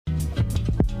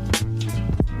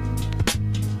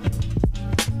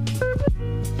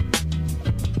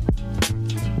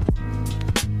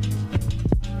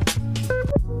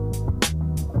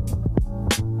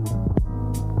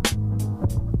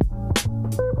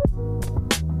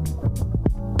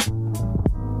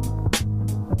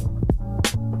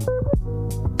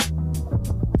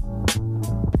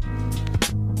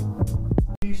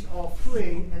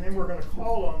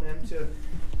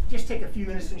few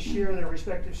minutes and share their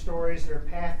respective stories, their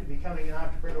path to becoming an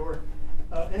entrepreneur,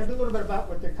 and a little bit about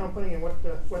what their company and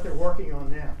what they're working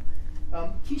on now.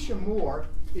 Keisha Moore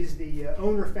is the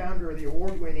owner-founder of the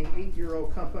award-winning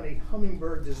 8-year-old company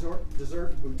Hummingbird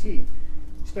Dessert Boutique,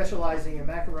 specializing in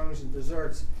macarons and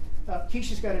desserts.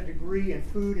 Keisha's got a degree in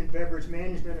food and beverage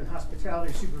management and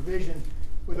hospitality supervision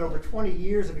with over 20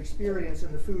 years of experience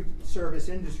in the food service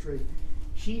industry.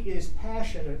 She is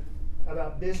passionate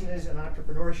about business and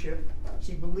entrepreneurship.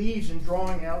 She believes in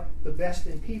drawing out the best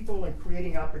in people and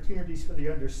creating opportunities for the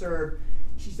underserved.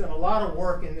 She's done a lot of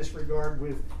work in this regard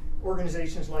with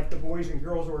organizations like the Boys and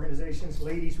Girls Organizations,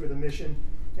 Ladies with a Mission,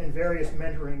 and various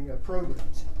mentoring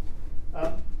programs.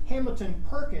 Hamilton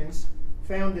Perkins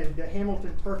founded the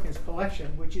Hamilton Perkins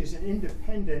Collection, which is an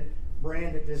independent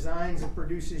brand that designs and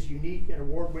produces unique and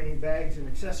award-winning bags and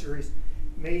accessories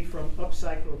made from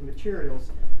upcycled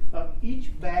materials.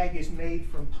 Each bag is made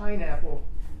from pineapple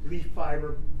leaf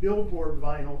fiber, billboard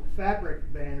vinyl,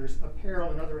 fabric banners,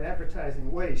 apparel, and other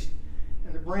advertising waste.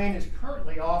 And the brand is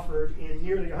currently offered in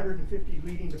nearly 150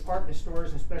 leading department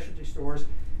stores and specialty stores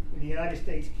in the United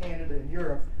States, Canada, and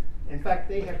Europe. In fact,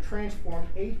 they have transformed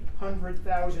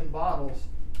 800,000 bottles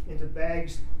into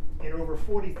bags and over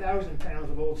 40,000 pounds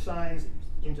of old signs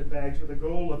into bags, with a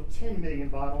goal of 10 million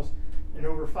bottles and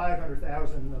over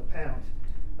 500,000 pounds.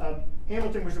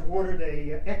 Hamilton was awarded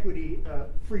a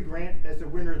equity-free grant as the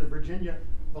winner of the Virginia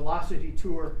Velocity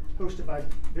Tour hosted by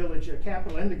Village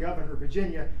Capital and the Governor of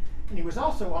Virginia. And he was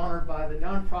also honored by the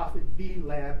nonprofit Bee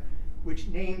Lab, which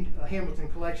named Hamilton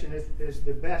Collection as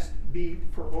the best bee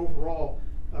for overall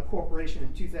corporation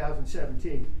in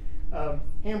 2017.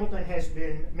 Hamilton has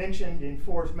been mentioned in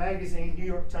Forbes magazine, New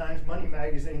York Times, Money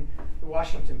magazine, the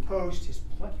Washington Post. His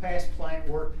past client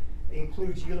work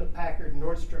includes Hewlett-Packard,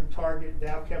 Nordstrom, Target,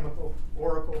 Dow Chemical,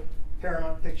 Oracle,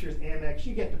 Paramount Pictures, Amex.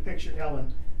 You get the picture,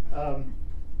 Ellen.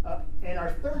 And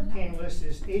our third panelist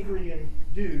is Adrian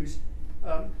Dews.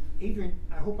 Adrian,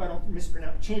 I hope I don't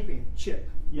mispronounce, Championship.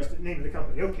 Yep. Is the name of the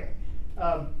company. Okay.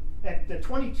 At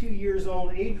 22 years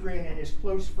old, Adrian and his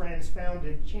close friends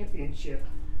founded Championship.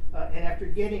 And after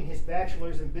getting his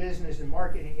bachelor's in business and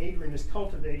marketing, Adrian has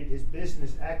cultivated his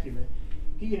business acumen.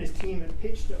 He and his team have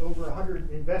pitched to over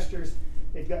 100 investors.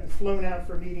 They've gotten flown out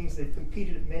for meetings. They've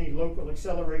competed at many local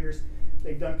accelerators.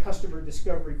 They've done customer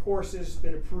discovery courses,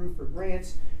 been approved for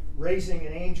grants, raising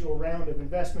an angel round of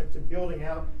investment to building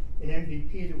out an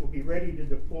MVP that will be ready to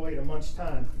deploy in a month's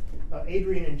time.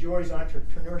 Adrian enjoys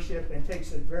entrepreneurship and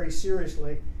takes it very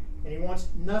seriously, and he wants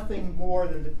nothing more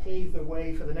than to pave the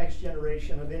way for the next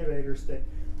generation of innovators that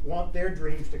want their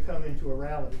dreams to come into a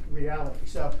reality.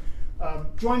 So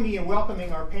join me in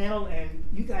welcoming our panel, and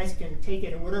you guys can take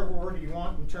it in whatever order you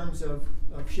want in terms of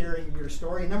sharing your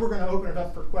story, and then we're going to open it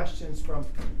up for questions from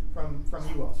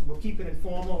you all. So we'll keep it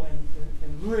informal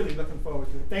and really looking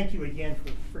forward to it. Thank you again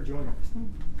for joining us. Thank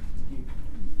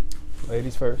you.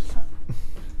 Ladies first.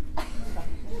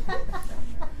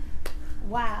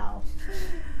 Wow.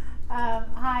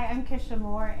 Hi, I'm Keisha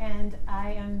Moore, and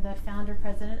I am the founder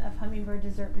president of Hummingbird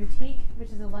Dessert Boutique, which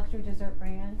is a luxury dessert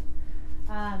brand.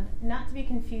 Not to be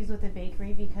confused with a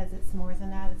bakery, because it's more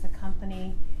than that. It's a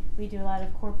company. We do a lot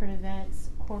of corporate events,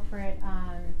 corporate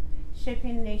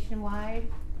shipping nationwide,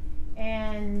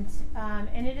 and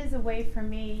it is a way for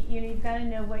me. You know, you've got to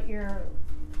know what your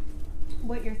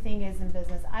thing is in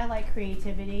business. I like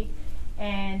creativity,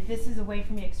 and this is a way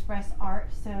for me to express art.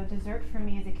 So dessert for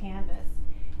me is a canvas.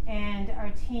 And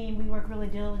our team, we work really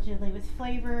diligently with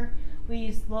flavor. We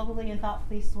use locally and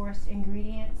thoughtfully sourced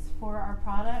ingredients for our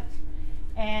product.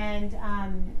 And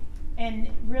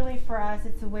really for us,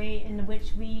 it's a way in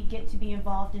which we get to be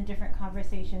involved in different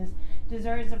conversations.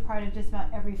 Dessert is a part of just about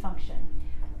every function.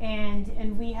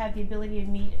 And we have the ability to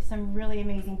meet some really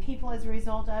amazing people as a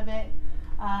result of it.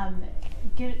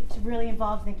 Get to really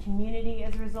involved in the community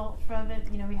as a result of it.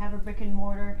 You know, we have a brick and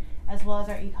mortar as well as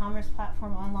our e-commerce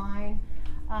platform online.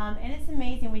 And it's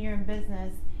amazing when you're in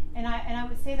business. And I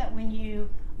would say that when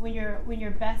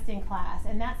you're best in class,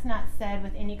 and that's not said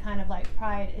with any kind of like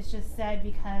pride, it's just said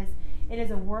because it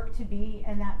is a work to be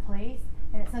in that place,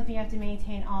 and it's something you have to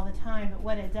maintain all the time. But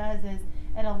what it does is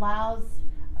it allows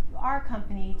our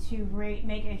company to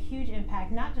make a huge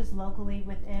impact, not just locally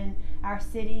within our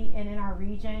city and in our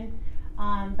region,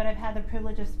 but I've had the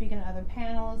privilege of speaking at other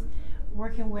panels,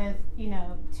 working with, you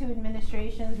know, 2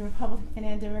 administrations, Republican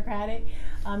and Democratic,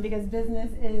 because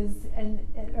business is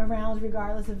around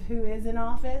regardless of who is in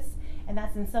office, and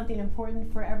that's something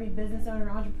important for every business owner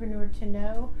and entrepreneur to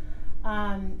know,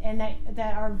 and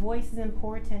that our voice is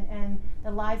important and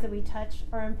the lives that we touch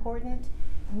are important.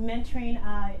 Mentoring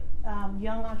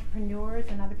young entrepreneurs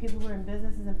and other people who are in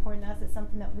business is important to us. It's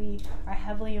something that we are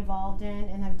heavily involved in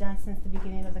and have done since the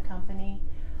beginning of the company.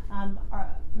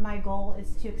 My goal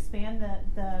is to expand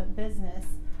the business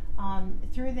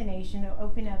through the nation.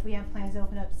 We have plans to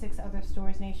open up 6 other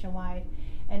stores nationwide,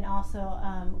 and also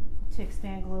to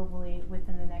expand globally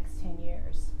within the next 10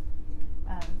 years.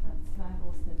 That's my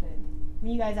whole snippet.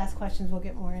 When you guys ask questions, we'll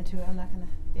get more into it. I'm not gonna,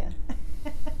 yeah.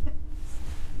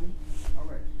 All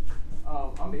right.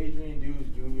 I'm Adrian Dews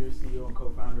Jr., CEO and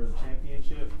co-founder of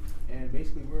Championship, and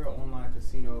basically we're an online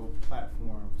casino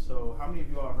platform. So how many of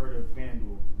you all heard of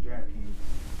FanDuel, DraftKings?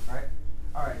 Right?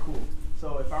 All right, cool.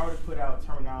 So if I were to put out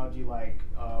terminology like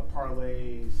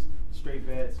parlays, straight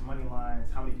bets, money lines,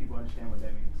 how many people understand what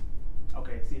that means?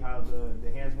 Okay, see how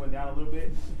the hands went down a little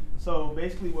bit? So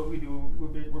basically what we do,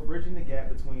 we're bridging the gap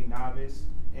between novice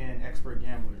and expert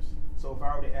gamblers. So if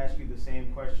I were to ask you the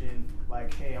same question,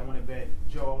 like, hey, I want to bet,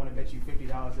 Joe, I want to bet you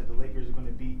 $50 that the Lakers are going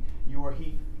to beat your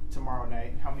Heat tomorrow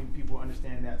night, how many people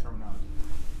understand that terminology?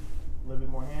 A little bit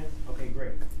more hands? Okay,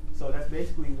 great. So that's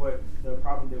basically what the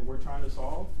problem that we're trying to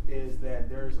solve is that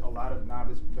there's a lot of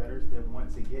novice bettors that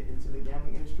want to get into the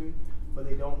gambling industry, but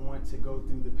they don't want to go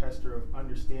through the pester of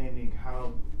understanding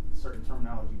how certain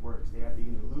terminology works. They have to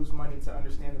either lose money to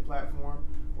understand the platform,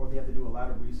 or they have to do a lot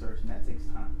of research, and that takes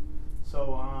time.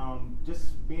 So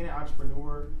just being an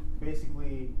entrepreneur,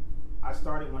 basically, I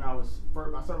started my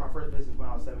first business when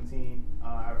I was 17.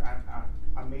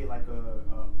 I made like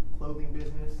a clothing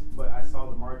business, but I saw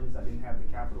the margins. I didn't have the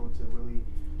capital to really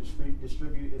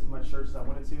distribute as much shirts as I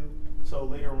wanted to. So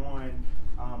later on,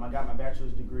 I got my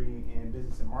bachelor's degree in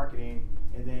business and marketing,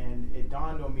 and then it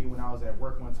dawned on me when I was at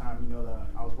work one time,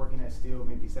 I was working at Steel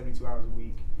maybe 72 hours a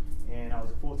week, and I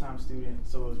was a full-time student,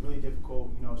 so it was really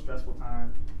difficult, stressful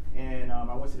time. And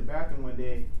I went to the bathroom one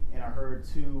day, and I heard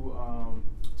two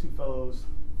fellows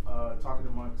talking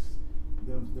amongst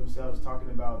themselves, talking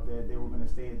about that they were going to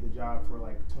stay at the job for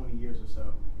like 20 years or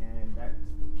so. And that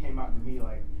came out to me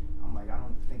like, I'm like, I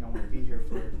don't think I want to be here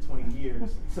for 20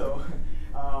 years. So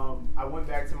I went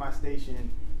back to my station,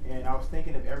 and I was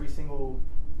thinking of every single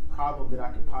problem that I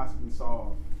could possibly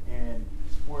solve. And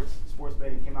sports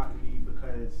betting came out to me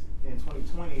because in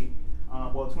 2020,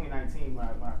 2019, when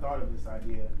I thought of this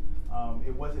idea,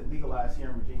 it wasn't legalized here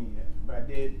in Virginia yet, but I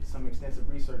did some extensive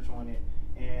research on it,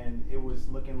 and it was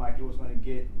looking like it was going to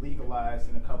get legalized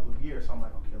in a couple of years. So I'm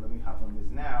like, okay, let me hop on this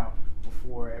now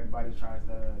before everybody tries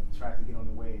to get on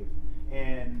the wave.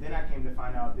 And then I came to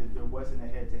find out that there wasn't a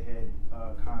head-to-head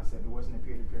concept. It wasn't a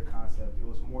peer-to-peer concept. It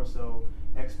was more so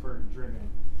expert-driven.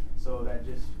 So that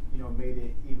just made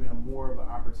it even more of an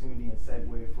opportunity and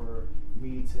segue for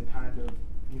me to kind of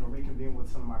reconvene with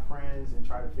some of my friends and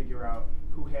try to figure out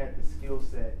who had the skill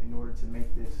set in order to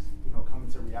make this, come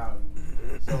into reality.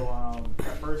 So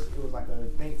at first it was like a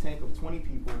think tank of 20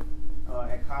 people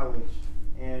at college,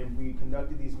 and we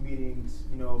conducted these meetings,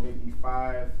 maybe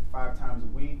five times a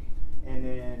week. And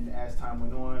then as time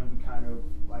went on, we kind of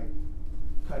like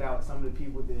cut out some of the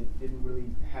people that didn't really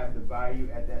have the value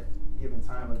at that given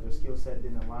time, like their skill set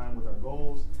didn't align with our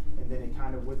goals, and then it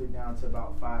kind of withered down to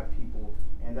about 5 people.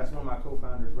 And that's one of my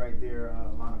co-founders right there,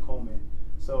 Lana Coleman.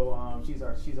 So she's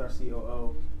our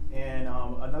COO. And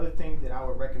another thing that I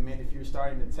would recommend if you're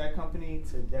starting a tech company,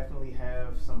 to definitely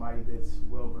have somebody that's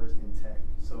well-versed in tech.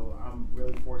 So I'm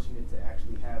really fortunate to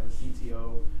actually have a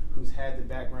CTO who's had the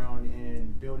background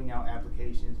in building out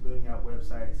applications, building out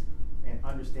websites, and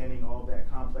understanding all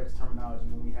that complex terminology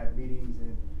when we have meetings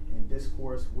and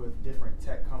discourse with different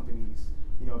tech companies,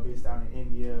 based out in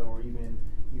India or even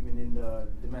in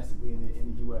domestically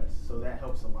in the U.S. So that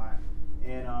helps a lot.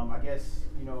 And I guess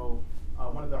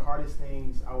one of the hardest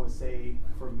things I would say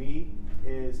for me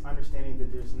is understanding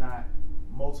that there's not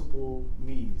multiple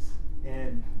me's.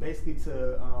 And basically,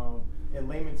 in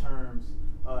layman terms,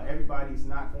 everybody's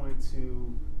not going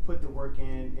to put the work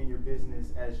in your business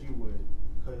as you would,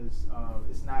 because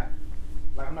it's not.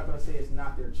 Like, I'm not going to say it's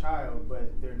not their child,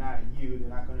 but they're not you. They're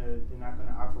not going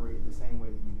to operate the same way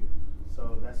that you do.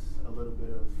 So that's a little bit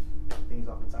of things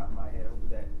off the top of my head.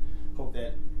 Hope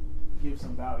that gives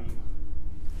some value.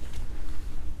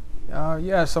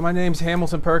 So my name's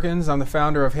Hamilton Perkins. I'm the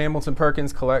founder of Hamilton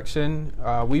Perkins Collection.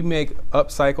 We make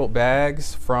upcycled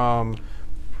bags from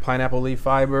pineapple leaf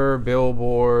fiber,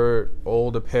 billboard,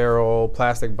 old apparel,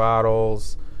 plastic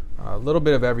bottles, a little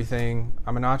bit of everything.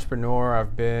 I'm an entrepreneur.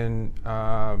 I've been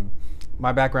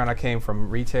my background, I came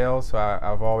from retail, so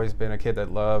I've always been a kid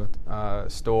that loved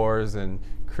stores and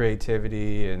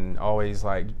creativity, and always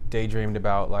like daydreamed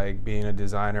about like being a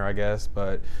designer, I guess.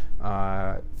 But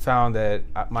found that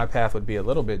my path would be a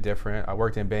little bit different. I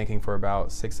worked in banking for about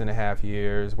 6.5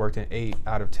 years, worked in 8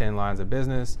 out of 10 lines of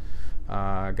business.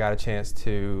 Got a chance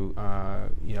to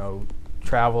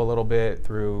travel a little bit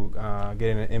through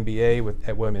getting an MBA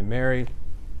at William & Mary.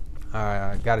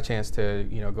 Got a chance to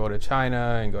go to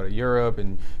China and go to Europe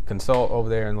and consult over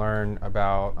there and learn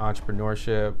about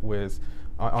entrepreneurship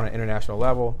on an international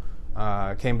level.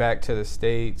 Came back to the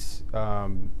States,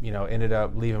 ended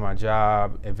up leaving my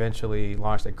job, eventually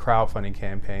launched a crowdfunding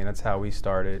campaign. That's how we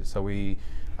started. So we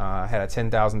had a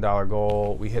 $10,000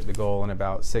 goal. We hit the goal in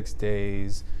about 6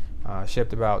 days,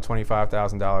 shipped about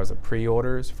 $25,000 of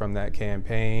pre-orders from that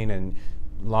campaign, and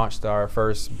launched our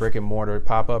first brick and mortar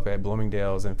pop-up at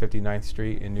Bloomingdale's in 59th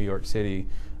Street in New York City.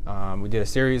 We did a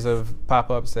series of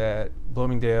pop-ups at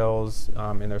Bloomingdale's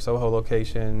in their Soho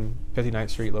location, 59th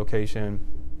Street location,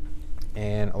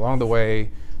 and along the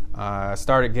way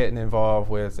started getting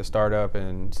involved with the startup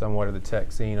and somewhat of the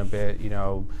tech scene a bit,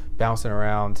 bouncing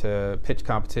around to pitch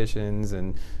competitions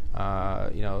and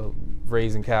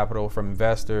raising capital from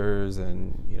investors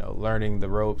and learning the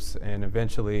ropes, and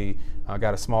eventually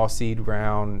got a small seed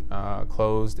round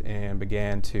closed and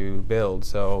began to build.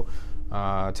 So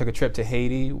took a trip to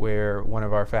Haiti, where one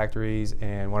of our factories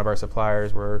and one of our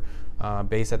suppliers were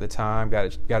based at the time.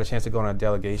 Got a chance to go on a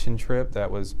delegation trip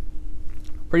that was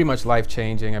pretty much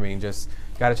life-changing. I mean, just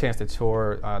got a chance to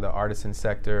tour the artisan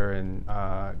sector, and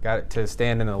got to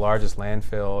stand in the largest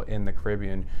landfill in the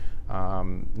Caribbean.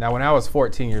 Now, when I was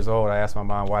 14 years old, I asked my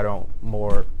mom, why don't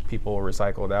more people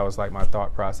recycle? That was like my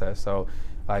thought process. So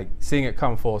like seeing it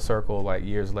come full circle like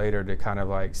years later, to kind of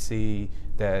like see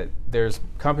that there's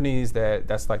companies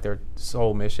that's like their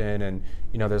sole mission, and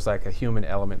there's like a human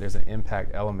element, there's an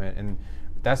impact element, and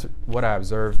that's what I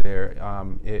observed there.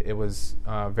 It was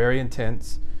very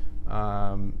intense,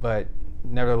 but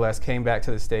nevertheless came back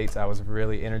to the States. I was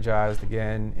really energized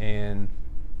again and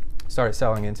started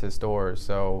selling into stores.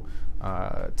 So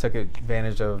took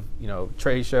advantage of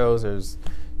trade shows. There's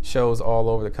shows all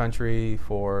over the country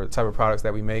for the type of products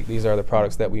that we make. These are the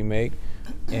products that we make,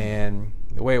 and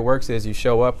the way it works is you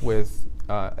show up with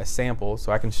a sample.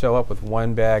 So I can show up with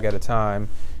one bag at a time,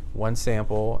 one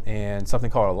sample, and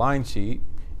something called a line sheet,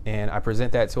 and I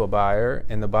present that to a buyer,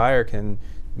 and the buyer can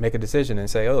make a decision and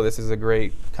say, oh, this is a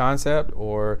great concept,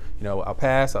 or I'll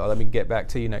pass, let me get back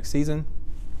to you next season.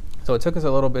 So it took us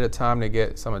a little bit of time to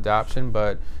get some adoption,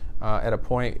 but at a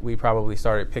point we probably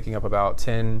started picking up about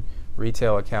 10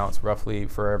 retail accounts roughly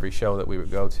for every show that we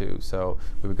would go to. So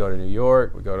we would go to New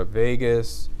York, we'd go to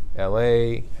Vegas,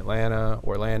 LA, Atlanta,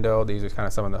 Orlando. These are kind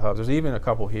of some of the hubs. There's even a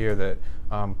couple here that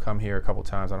come here a couple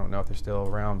times. I don't know if they're still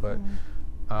around, but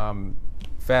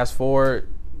fast forward,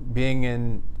 being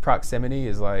in proximity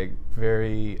is like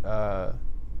very,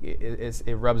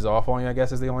 it rubs off on you, I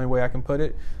guess is the only way I can put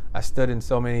it. I stood in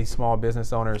so many small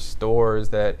business owners' stores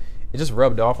that it just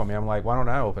rubbed off on me. I'm like, why don't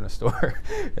I open a store?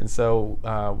 And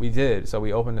so we did. So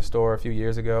we opened a store a few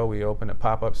years ago. We opened a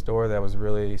pop-up store that was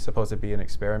really supposed to be an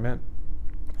experiment.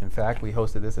 In fact, we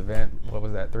hosted this event,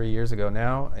 3 years ago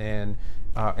now, and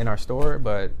in our store,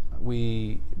 but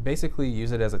we basically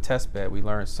use it as a test bed. We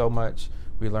learned so much.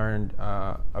 We learned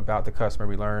about the customer.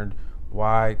 We learned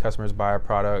why customers buy our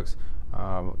products.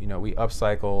 We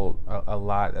upcycle a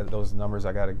lot. Those numbers,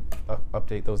 I got to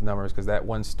update those numbers, because that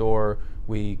one store,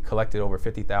 we collected over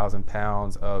 50,000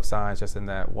 pounds of signs just in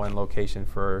that one location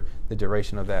for the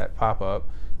duration of that pop-up.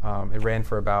 It ran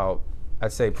for about,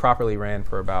 I'd say properly ran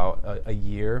for about a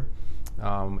year.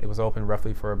 It was open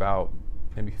roughly for about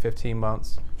maybe 15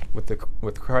 months. With the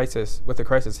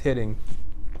crisis hitting,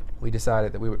 we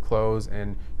decided that we would close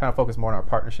and kind of focus more on our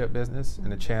partnership business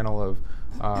and the channel of,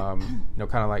 kind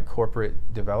of like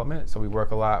corporate development. So we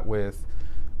work a lot with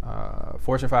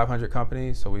Fortune 500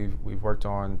 companies. So we've worked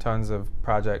on tons of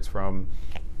projects from,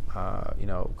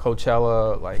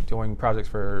 Coachella, like doing projects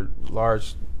for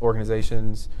large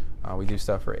organizations. We do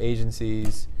stuff for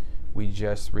agencies. We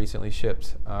just recently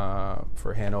shipped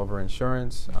for Hanover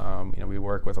Insurance. We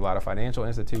work with a lot of financial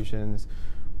institutions.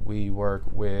 We work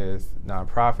with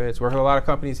nonprofits. We work with a lot of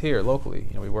companies here locally.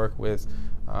 We work with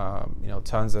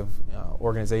tons of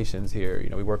organizations here.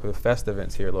 We work with Fest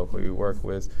events here locally. We work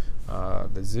with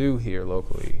the zoo here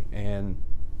locally, and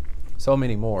so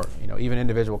many more. Even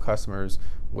individual customers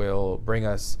will bring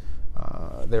us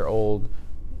their old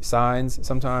signs.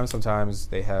 Sometimes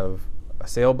they have a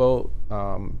sailboat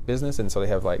business, and so they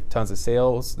have like tons of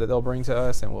sails that they'll bring to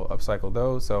us, and we'll upcycle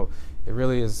those. So it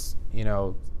really is,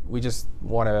 we just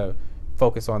want to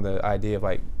focus on the idea of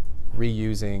like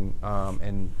reusing,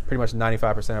 and pretty much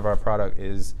 95% of our product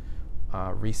is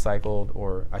recycled,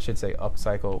 or I should say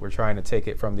upcycled. We're trying to take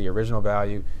it from the original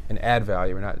value and add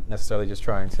value. We're not necessarily just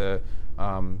trying to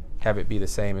have it be the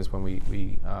same as when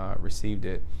we received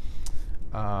it.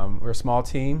 We're a small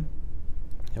team.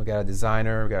 We got a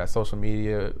designer, we got a social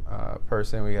media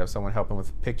person, we have someone helping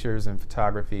with pictures and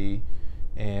photography,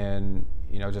 and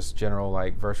just general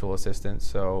like virtual assistants.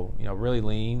 So really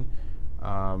lean,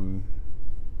 and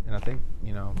I think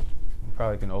we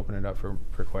probably can open it up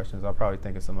for questions. I'll probably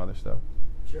think of some other stuff.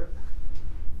 Sure.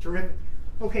 Terrific.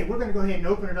 Okay, we're going to go ahead and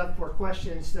open it up for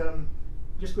questions.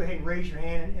 Just go ahead and raise your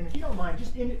hand, and if you don't mind,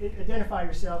 just identify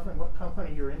yourself and what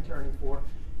company you're interning for.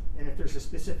 And if there's a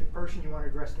specific person you want to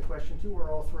address the question to, or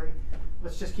all three,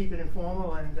 let's just keep it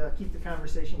informal and keep the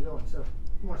conversation going. So,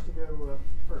 who wants to go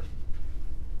first?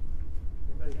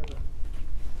 Anybody have a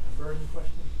burning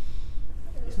question?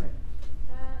 Okay. Yes, ma'am.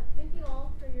 Thank you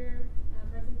all for your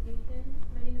presentation.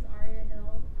 My name is Aria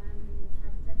Hill. I'm an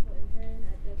architectural intern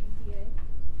at WPA.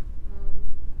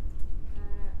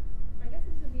 I guess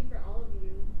this would be for all of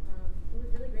you. It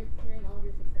was really great hearing all of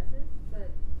your successes,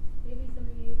 but maybe some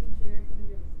of you can share some of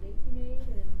your mistakes you made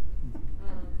and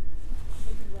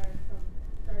what you learned from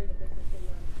starting a business so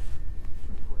young.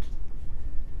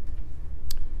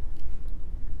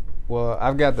 Well,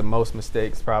 I've got the most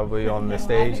mistakes probably on the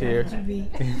stage here.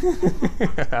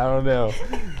 I don't know.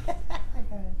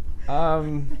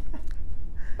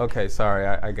 Okay, sorry,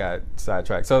 I got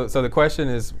sidetracked. So the question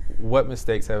is, what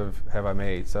mistakes have I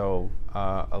made? So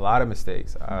a lot of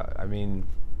mistakes. I mean,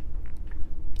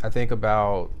 I think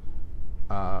about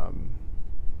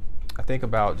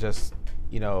just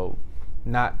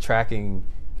not tracking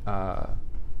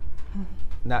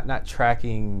not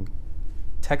tracking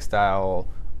textile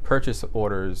purchase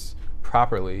orders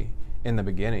properly in the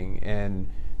beginning, and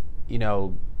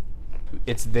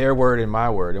it's their word and my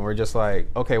word, and we're just like,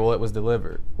 okay, well, it was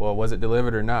delivered. Well, was it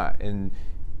delivered or not? And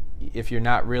if you're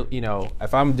not real,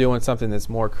 if I'm doing something that's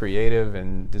more creative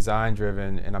and design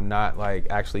driven, and I'm not like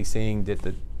actually seeing did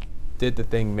the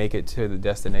thing make it to the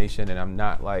destination, and I'm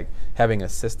not like having a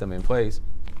system in place,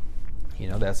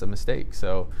 that's a mistake.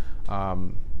 So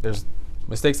there's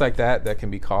mistakes like that can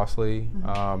be costly.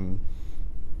 Mm-hmm.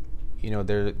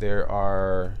 There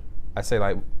are, I say,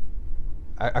 like,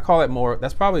 I call it more,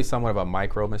 that's probably somewhat of a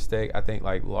micro mistake. I think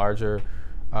like larger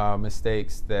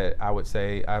mistakes that I would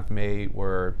say I've made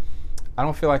were, I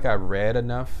don't feel like I read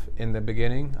enough in the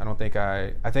beginning.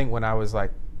 I think when I was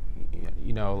like,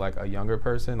 like a younger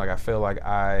person, like I feel like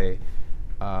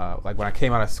like when I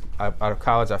came out of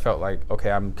college, I felt like,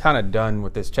 okay, I'm kind of done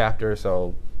with this chapter,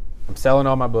 so I'm selling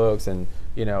all my books, and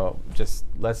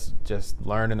let's just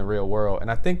learn in the real world.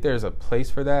 And I think there's a place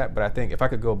for that, but I think if I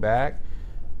could go back,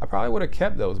 I probably would have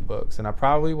kept those books, and I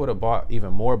probably would have bought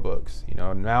even more books.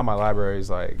 Now my library is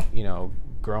like,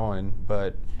 growing,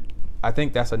 but I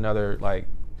think that's another, like,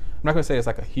 I'm not gonna say it's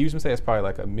like a huge mistake. It's probably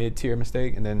like a mid-tier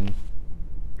mistake, and then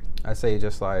I'd say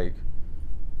just like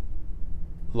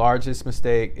largest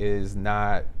mistake is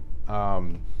not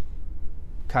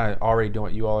kind of already doing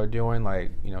what you all are doing.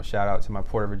 Like, shout out to my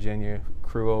Port of Virginia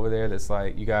crew over there. That's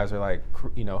like, you guys are like,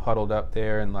 huddled up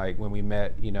there, and like when we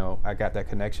met, I got that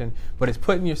connection. But it's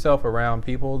putting yourself around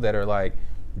people that are like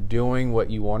doing what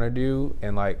you want to do,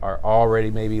 and like are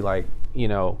already maybe like,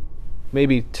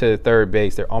 maybe to third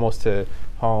base. They're almost to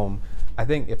home. I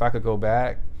think if I could go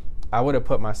back, I would have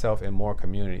put myself in more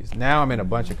communities. Now I'm in a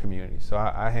bunch of communities. So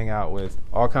I hang out with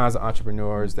all kinds of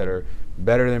entrepreneurs that are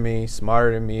better than me,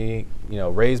 smarter than me,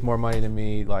 raise more money than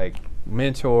me, like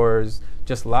mentors,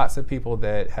 just lots of people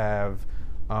that have,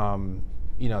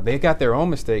 they got their own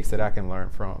mistakes that I can learn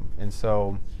from. And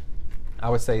so I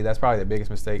would say that's probably the biggest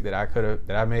mistake that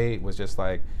I made, was just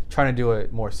like trying to do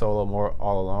it more solo, more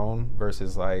all alone,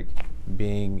 versus like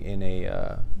being in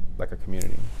a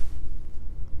community.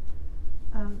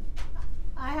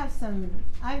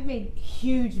 I've made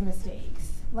huge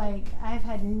mistakes. Like, I've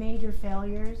had major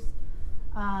failures.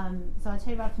 So I'll tell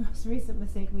you about the most recent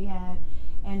mistake we had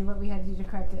and what we had to do to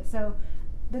correct it. So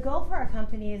the goal for our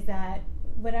company is that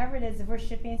whatever it is, if we're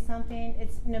shipping something,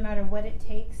 it's no matter what it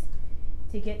takes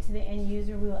to get to the end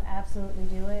user, we will absolutely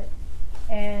do it.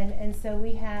 And so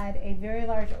we had a very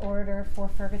large order for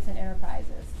Ferguson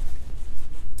Enterprises.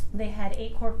 They had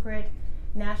 8 corporate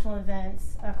national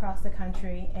events across the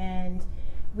country, and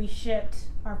we shipped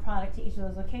our product to each of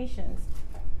those locations.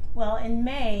 Well, in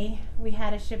May, we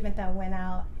had a shipment that went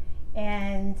out,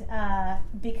 and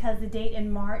because the date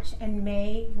in March and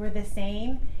May were the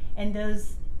same, and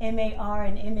those MAR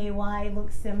and MAY look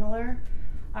similar,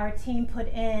 our team put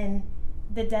in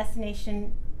the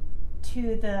destination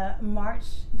to the March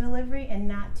delivery and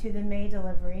not to the May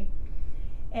delivery.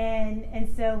 And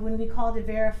so when we called to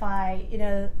verify, you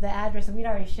know, the address, and we'd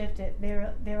already shipped it, they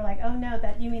were like, oh no,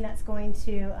 you mean that's going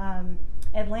to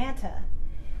Atlanta?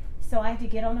 So I had to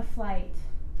get on a flight,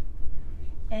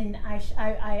 and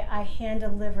I hand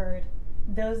delivered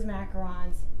those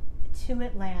macarons to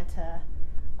Atlanta.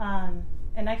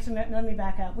 And actually, let me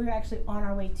back up. We were actually on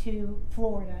our way to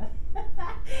Florida,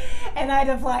 and I had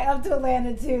to fly up to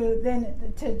Atlanta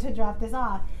to drop this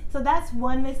off. So that's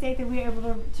one mistake that we were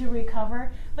able to recover,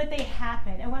 but they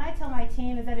happen. And what I tell my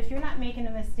team is that if you're not making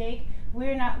a mistake,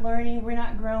 we're not learning, we're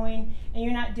not growing, and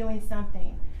you're not doing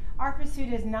something. Our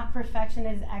pursuit is not perfection,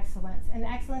 it is excellence. And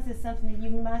excellence is something that you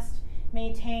must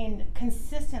maintain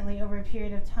consistently over a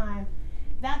period of time.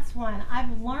 That's one.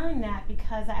 I've learned that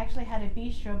because I actually had a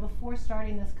bistro before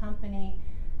starting this company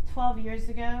 12 years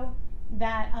ago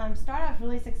that started off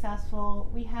really successful.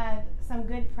 We had some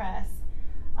good press.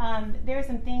 There were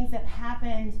some things that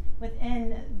happened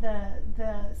within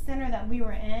the center that we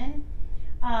were in,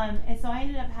 and so I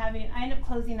ended up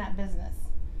closing that business.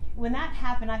 When that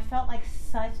happened, I felt like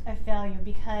such a failure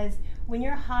because when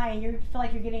you're high and you feel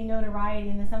like you're getting notoriety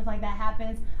and then something like that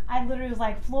happens, I literally was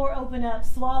like, floor open up,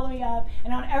 swallow me up,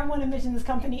 and I don't ever want to mention this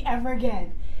company ever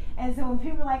again. And so when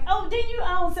people are like, oh, didn't you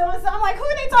own so-and-so? I'm like, who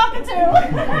are they talking to?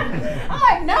 I'm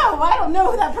like, no, I don't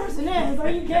know who that person is. Are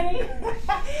you kidding?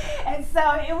 And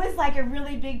so it was like a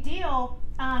really big deal.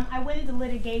 I went into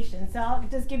litigation. So I'll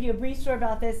just give you a brief story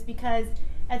about this because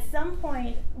at some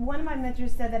point, one of my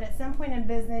mentors said that at some point in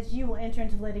business, you will enter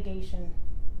into litigation.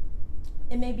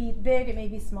 It may be big, it may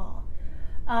be small.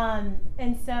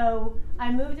 And so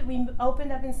we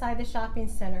opened up inside the shopping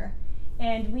center,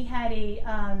 and we had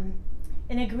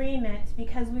an agreement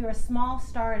because we were a small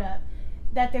startup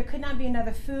that there could not be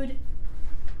another food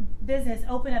business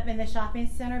open up in the shopping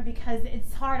center because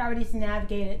it's hard already to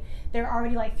navigate it. There are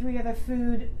already like 3 other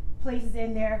food places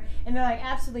in there, and they're like,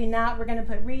 absolutely not, we're going to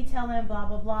put retail in, blah,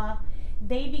 blah, blah.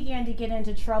 They began to get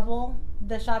into trouble,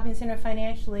 the shopping center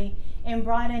financially, and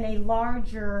brought in a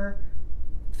larger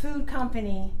food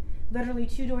company literally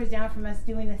 2 doors down from us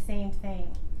doing the same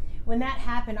thing. When that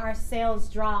happened, our sales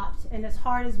dropped, and as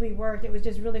hard as we worked, it was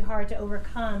just really hard to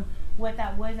overcome what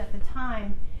that was at the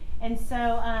time. And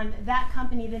so that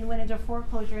company then went into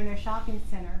foreclosure in their shopping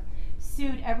center,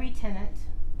 sued every tenant,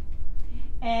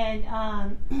 and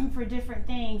for different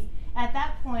things. At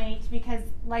that point, because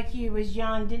like you, was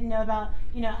young, didn't know about,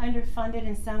 underfunded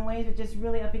in some ways, but just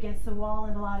really up against the wall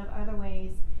in a lot of other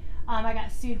ways, I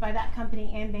got sued by that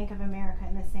company and Bank of America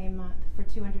in the same month for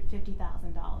 $250,000.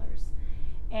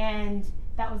 And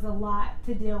that was a lot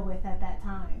to deal with at that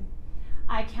time.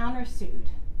 I countersued.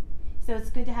 So it's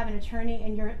good to have an attorney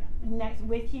and you're next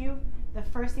with you. The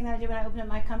first thing that I did when I opened up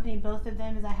my company, both of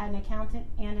them, is I had an accountant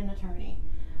and an attorney.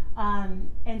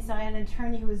 And so I had an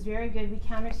attorney who was very good. We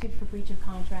countersued for breach of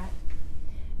contract.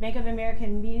 Bank of America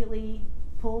immediately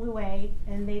pulled away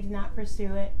and they did not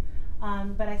pursue it.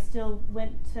 But I still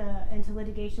went into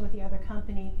litigation with the other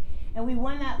company. And we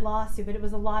won that lawsuit, but it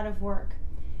was a lot of work.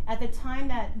 At the time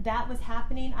that was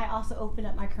happening, I also opened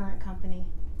up my current company.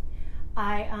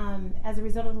 I, as a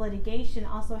result of litigation,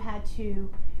 also had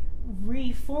to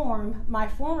reform my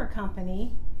former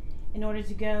company in order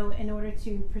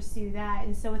to pursue that.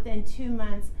 And so within 2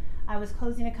 months, I was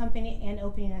closing a company and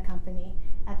opening a company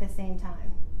at the same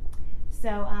time.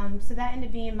 So, so that ended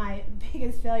up being my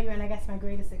biggest failure and I guess my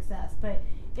greatest success. But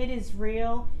it is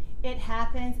real, it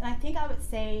happens. And I think I would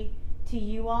say to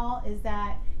you all is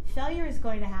that failure is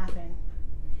going to happen.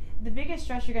 The biggest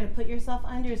stress you're going to put yourself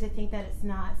under is to think that it's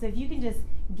not. So if you can just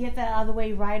get that out of the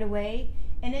way right away,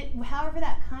 and however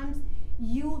that comes,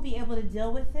 you will be able to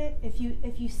deal with it if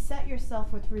you set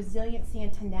yourself with resiliency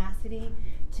and tenacity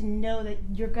to know that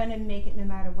you're going to make it no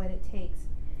matter what it takes.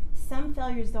 Some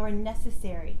failures, though, are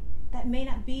necessary. That may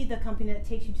not be the company that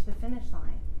takes you to the finish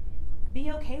line.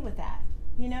 Be okay with that.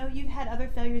 You've had other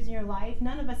failures in your life.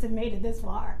 None of us have made it this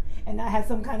far and not had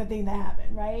some kind of thing that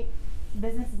happened, right?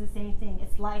 Business is the same thing.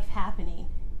 It's life happening,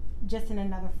 just in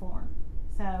another form.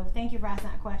 So thank you for asking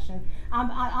that question.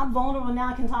 I'm vulnerable now.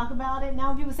 I can talk about it. Now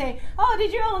when people say, oh,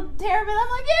 did you own Terrapin? I'm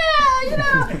like,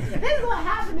 yeah, this is what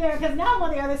happened there because now I'm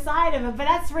on the other side of it, but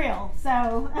that's real.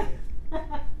 So.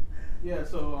 Yeah,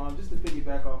 so just to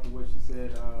piggyback off of what she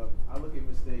said, I look at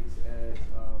mistakes as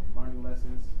learning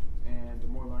lessons, and the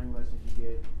more learning lessons you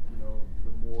get,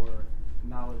 the more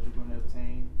knowledge you're going to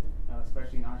obtain,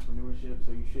 especially in entrepreneurship.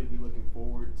 So you should be looking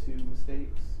forward to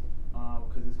mistakes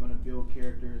because it's going to build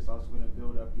character. It's also going to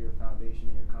build up your foundation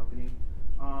in your company.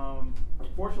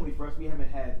 Fortunately for us, we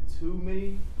haven't had too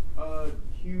many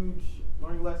huge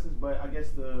learning lessons, but I guess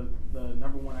the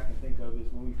number one I can think of is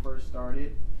when we first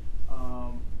started,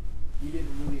 we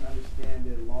didn't really understand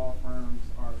that law firms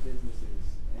are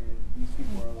businesses, and these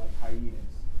people are like hyenas.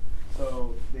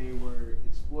 So they were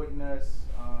exploiting us.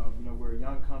 We're a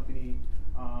young company.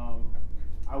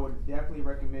 I would definitely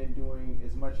recommend doing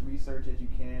as much research as you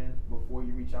can before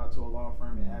you reach out to a law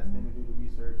firm and ask them to do the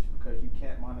research, because you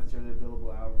can't monitor their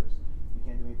billable hours. You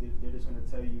can't do anything. They're just going to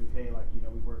tell you, hey,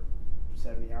 we work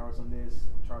 70 hours on this.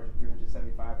 I'm charging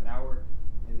 $375 an hour,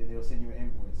 and then they'll send you an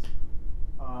invoice.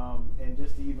 And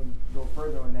just to even go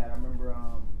further on that, I remember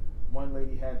one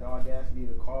lady had the audacity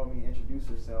to call me and introduce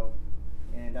herself,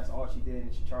 and that's all she did,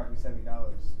 and she charged me $70.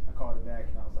 I called her back,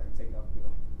 and I was like, take it off the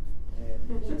bill. And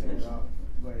she took it off.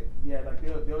 But yeah,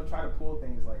 they'll try to pull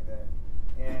things like that.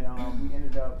 And we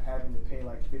ended up having to pay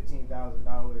like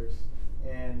 $15,000.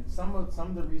 And some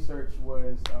of the research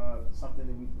was something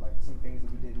that some things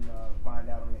that we didn't find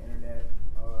out on the internet.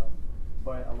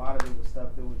 But a lot of it was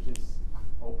stuff that was just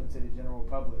open to the general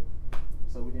public.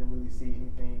 So we didn't really see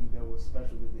anything that was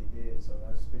special that they did. So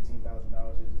that's $15,000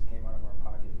 that just came out of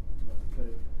our pocket. It could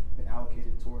have been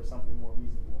allocated towards something more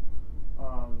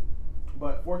reasonable.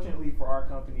 But fortunately for our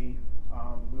company,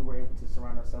 we were able to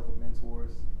surround ourselves with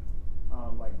mentors.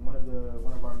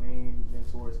 One of our main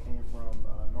mentors came from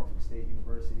Norfolk State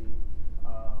University,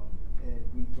 and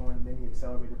we joined many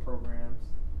accelerator programs.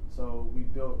 So we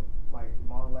built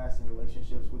long-lasting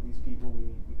relationships with these people.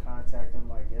 We contact them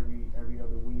every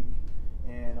other week,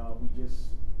 and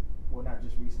not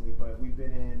just recently, but we've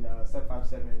been in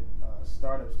 757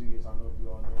 Startup Studios. I don't know if you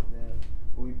all know them,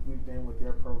 but we've been with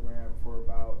their program for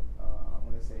about I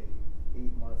want to say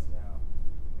 8 months now,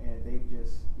 and they've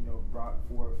just brought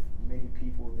forth many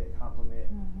people that complement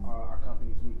our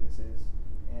company's weaknesses,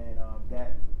 and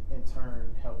that in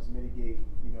turn helps mitigate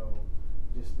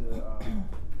just the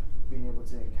being able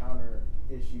to encounter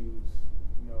issues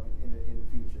in the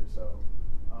future. So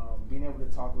being able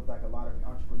to talk with a lot of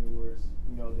entrepreneurs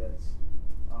that's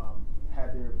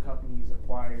had their companies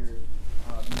acquired,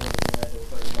 they're at a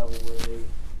certain level where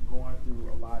they've gone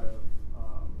through a lot of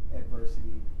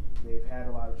adversity. They've had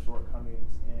a lot of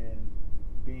shortcomings, and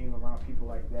being around people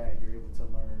like that, you're able to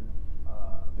learn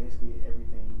basically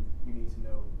everything you need to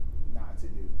know not to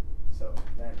do. So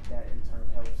that in turn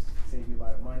helps save you a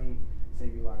lot of money,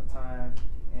 save you a lot of time,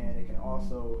 and it can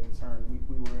also in turn,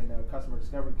 we were in a customer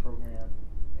discovery program,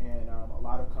 and a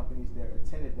lot of companies that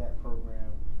attended that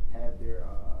program had their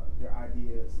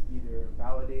ideas either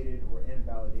validated or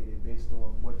invalidated based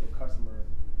on what the customer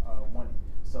wanted.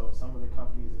 So some of the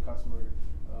companies the customer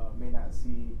may not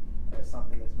see as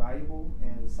something that's valuable,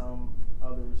 and some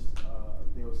others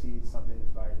they'll see something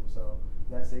that's valuable. So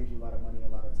that saves you a lot of money, a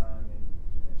lot of time,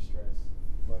 and stress.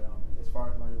 But as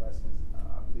far as learning lessons,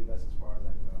 I believe that's as far as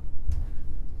I can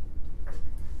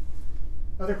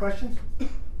go. Other questions? Let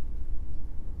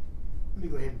me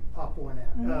go ahead and pop one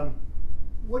out.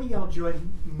 What do y'all enjoy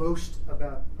most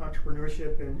about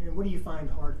entrepreneurship, and what do you find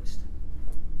hardest?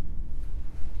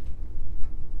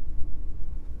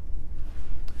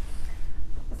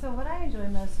 So what I enjoy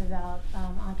most about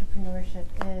entrepreneurship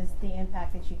is the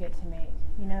impact that you get to make.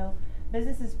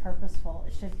 Business is purposeful.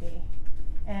 It should be.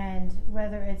 And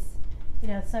whether it's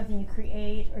something you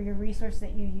create or your resource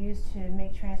that you use to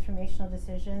make transformational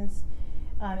decisions,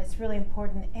 it's really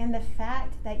important. And the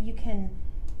fact that you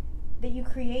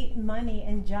create money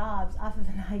and jobs off of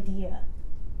an idea.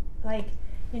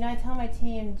 I tell my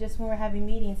team just when we're having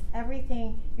meetings,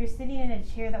 everything, you're sitting in a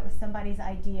chair that was somebody's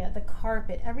idea, the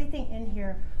carpet, everything in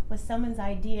here was someone's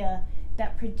idea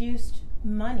that produced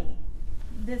money.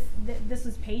 This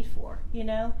was paid for,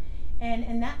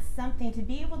 and that's something, to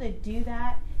be able to do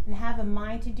that and have a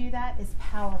mind to do that is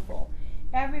powerful.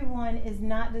 Everyone is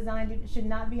not designed should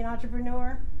not be an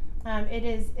entrepreneur.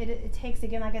 It takes,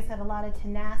 again, like I said, a lot of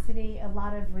tenacity, a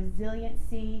lot of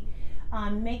resiliency,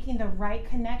 making the right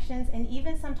connections, and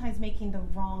even sometimes making the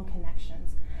wrong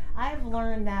connections. I've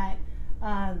learned that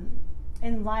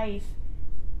in life,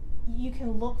 you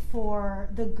can look for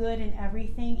the good in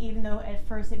everything, even though at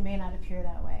first it may not appear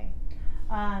that way.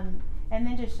 And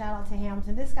then just shout out to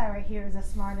Hamilton. This guy right here is the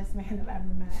smartest man I've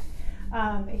ever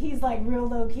met. He's real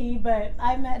low key, but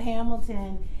I met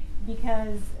Hamilton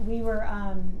because we were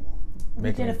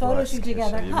we did a photo shoot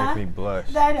together. You make me blush.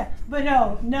 But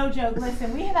no joke.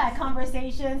 Listen, we have had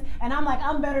conversations, and I'm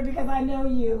I'm better because I know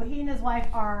you. He and his wife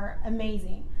are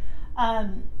amazing.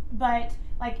 But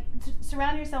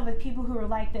surround yourself with people who are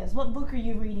like this. What book are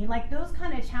you reading? Those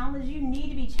kind of challenges, you need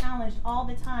to be challenged all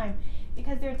the time,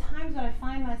 because there are times when I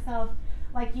find myself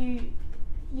you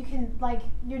can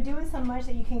you're doing so much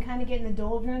that you can kind of get in the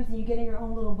doldrums and you get in your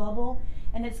own little bubble,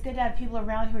 and it's good to have people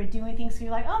around who are doing things. So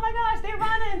you're like, oh my gosh, they're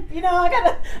running! You know, I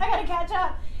gotta catch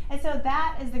up. And so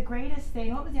that is the greatest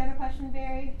thing. What was the other question,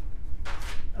 Barry?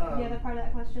 The other part of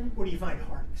that question? What do you find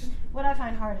hardest? What I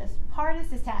find hardest?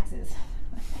 Hardest is taxes.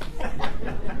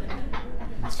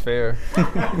 It's fair.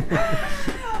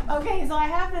 Okay, so I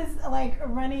have this like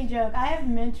running joke. I have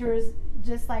mentors,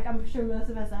 just like I'm sure most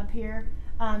of us up here.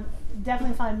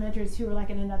 Definitely find mentors who are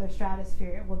like in another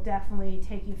stratosphere. It will definitely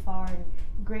take you far in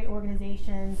great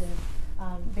organizations,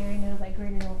 and Barry knows like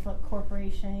Greater Norfolk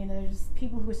Corporation. You know, there's just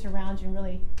people who surround you and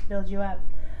really build you up.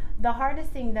 The hardest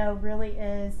thing though really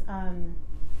is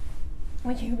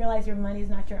when you realize your money is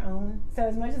not your own. So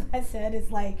as much as I said,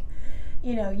 it's like,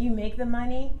 you know, you make the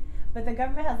money, but the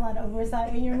government has a lot of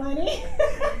oversight in your money.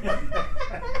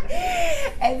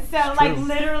 And so like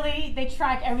literally they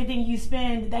track everything you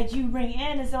spend that you bring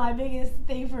in. And so my biggest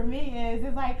thing for me is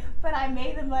it's like, but I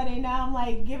made the money, now I'm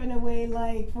like giving away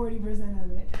like 40%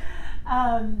 of it.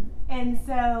 And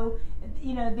so,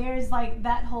 you know, there's like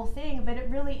that whole thing, but it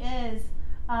really is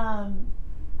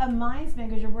a mind spin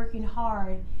because you're working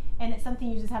hard and it's something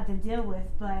you just have to deal with,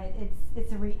 but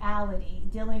it's a reality,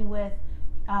 dealing with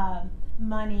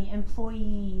money,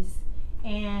 employees,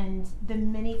 and the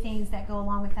many things that go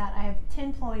along with that. I have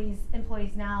 10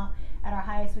 employees now. At our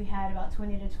highest, we had about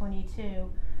 20 to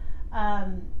 22.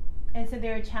 And so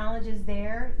there are challenges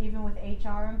there, even with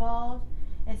HR involved.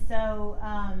 And so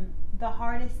the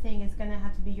hardest thing is going to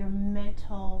have to be your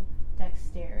mental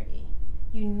dexterity.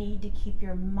 You need to keep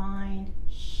your mind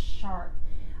sharp.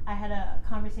 I had a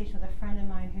conversation with a friend of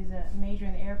mine who's a major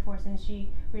in the Air Force, and we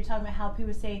were talking about how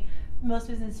people say most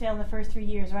businesses fail in the first 3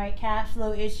 years, right? Cash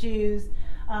flow issues,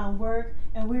 work,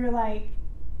 and we were like,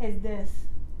 is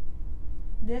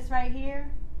this right here?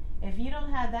 If you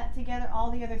don't have that together, all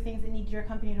the other things that need your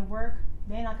company to work,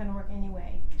 they're not going to work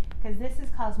anyway. Because this has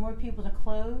caused more people to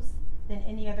close than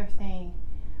any other thing.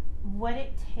 What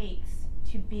it takes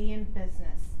to be in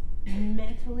business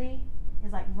mentally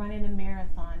is like running a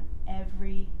marathon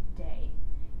every day.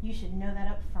 You should know that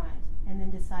up front and then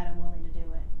decide I'm willing to do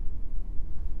it.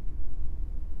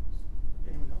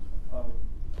 Anyone else?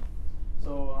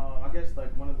 I guess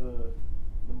like one of the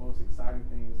most exciting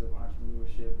things of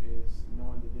entrepreneurship is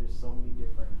knowing that there's so many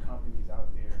different companies out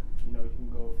there. You know, you can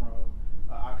go from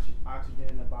oxygen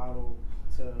in a bottle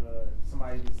to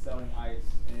somebody just selling ice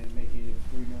and making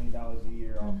 $3 million a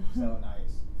year off of selling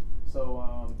ice.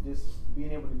 So just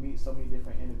being able to meet so many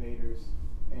different innovators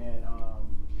and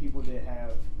people that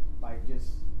have like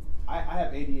I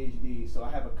have ADHD, so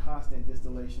I have a constant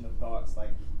distillation of thoughts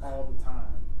like all the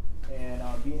time. And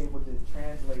being able to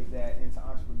translate that into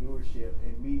entrepreneurship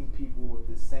and meeting people with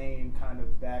the same kind of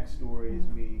backstory as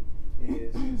me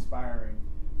is inspiring.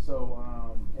 So,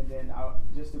 and then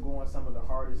just to go on some of the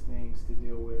hardest things to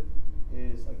deal with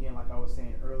is, again, like I was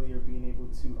saying earlier, being able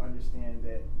to understand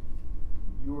that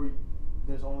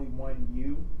there's only one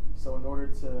you. So in order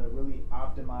to really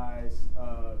optimize,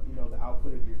 the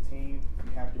output of your team,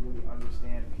 you have to really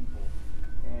understand people.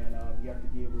 And you have to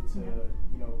be able to,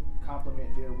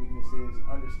 complement their weaknesses,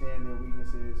 understand their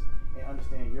weaknesses, and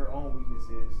understand your own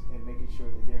weaknesses, and making sure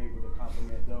that they're able to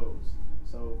complement those.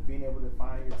 So being able to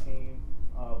find your team,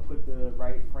 put the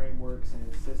right frameworks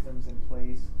and systems in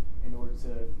place in order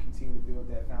to continue to build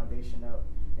that foundation up.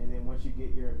 And then once you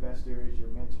get your investors, your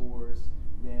mentors,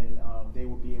 then they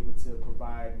will be able to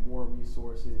provide more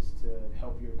resources to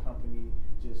help your company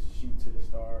just shoot to the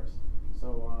stars.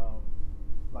 So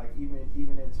like even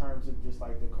in terms of just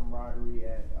like the camaraderie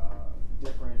at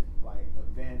different like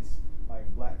events, like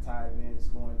black tie events,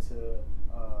 going to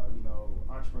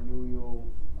entrepreneurial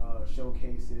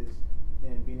showcases,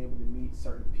 and being able to meet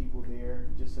certain people there,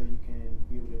 just so you can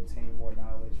be able to obtain more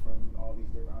knowledge from all these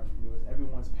different entrepreneurs.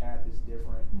 Everyone's path is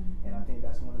different, and I think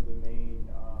that's one of the main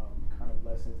kind of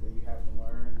lessons that you have to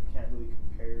learn. You can't really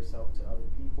compare yourself to other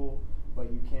people, but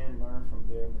you can learn from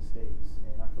their mistakes,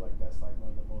 and I feel like that's like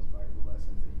one of the most valuable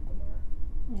lessons that you can learn.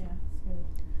 Yeah, that's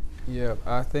good. Yeah,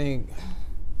 I think,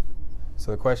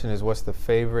 so the question is, what's the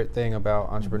favorite thing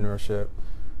about entrepreneurship?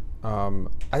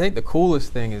 I think the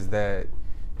coolest thing is that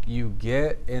you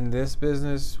get in this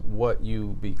business what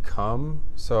you become.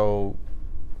 So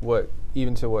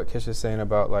even to what Kisha's saying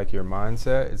about like your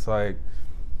mindset, it's like,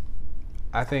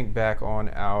 I think back on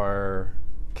our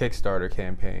Kickstarter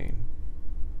campaign,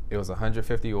 it was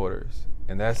 150 orders,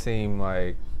 and that seemed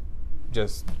like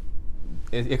just,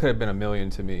 it could have been 1 million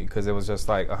to me, because it was just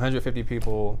like 150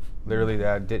 people literally that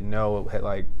I didn't know had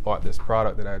like bought this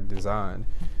product that I designed.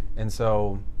 And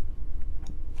so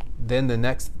then the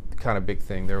next kind of big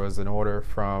thing, there was an order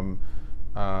from,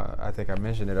 I think I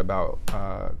mentioned it about,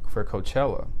 for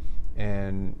Coachella.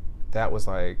 And that was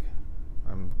like,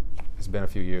 it's been a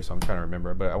few years, so I'm trying to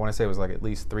remember, but I want to say it was like at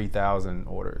least 3,000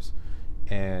 orders,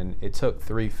 and it took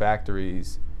 3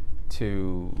 factories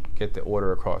to get the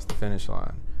order across the finish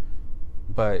line.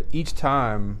 But each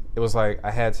time it was like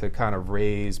I had to kind of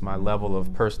raise my level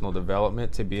of personal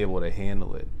development to be able to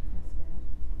handle it.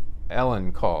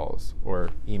 Ellen calls or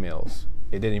emails.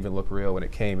 It didn't even look real when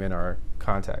it came in our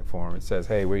contact form. It says,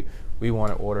 hey, we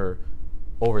want to order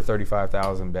over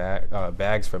 35,000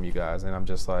 bags from you guys. And I'm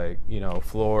just like,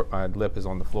 my lip is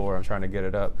on the floor. I'm trying to get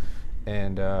it up.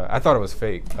 And I thought it was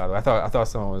fake, by the way. I thought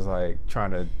someone was like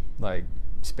trying to like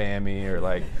spam me or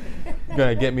like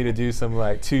gonna get me to do some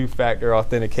like 2-factor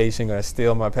authentication, gonna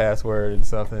steal my password and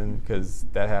something, because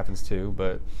that happens too.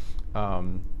 But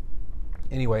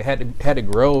anyway, had to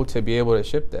grow to be able to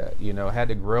ship that. Had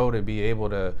to grow to be able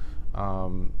to.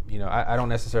 I don't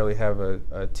necessarily have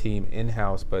a team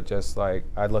in-house, but just like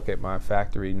I look at my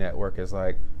factory network as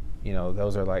like,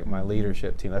 those are like my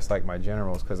leadership team. That's like my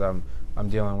generals, because I'm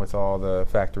dealing with all the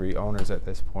factory owners at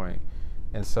this point.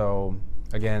 And so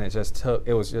again,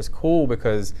 it was just cool,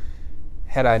 because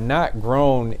had I not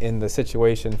grown in the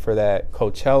situation for that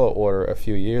Coachella order a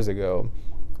few years ago,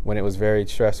 when it was very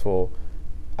stressful,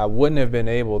 I wouldn't have been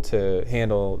able to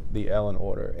handle the Ellen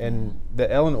order. And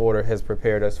the Ellen order has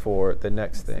prepared us for the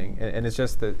next thing. And it's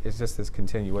just this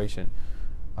continuation.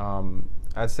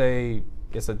 I'd say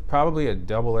it's probably a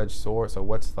double-edged sword. So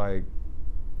what's like,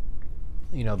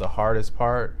 the hardest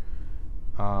part,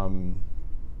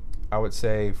 I would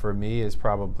say for me is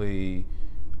probably,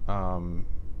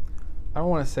 I don't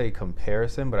want to say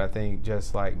comparison, but I think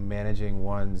just like managing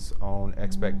one's own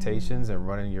expectations and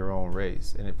running your own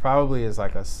race. And it probably is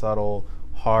like a subtle,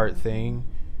 hard thing,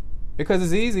 because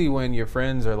it's easy when your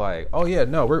friends are like, "Oh yeah,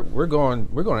 no, we're going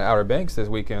to Outer Banks this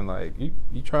weekend. Like, you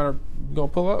gonna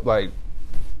pull up?" Like,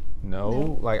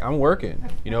 no, like I'm working,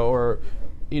 or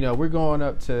we're going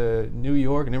up to New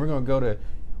York, and then we're gonna go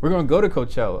to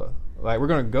Coachella. Like, we're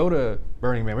gonna go to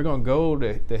Burning Man. We're gonna go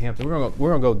to Hampton. We're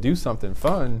gonna go do something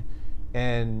fun.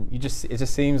 And it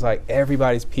just seems like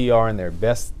everybody's PR in their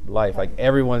best life. Like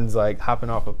everyone's like hopping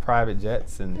off of private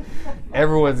jets, and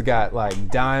everyone's got like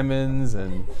diamonds,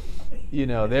 and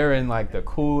they're in like the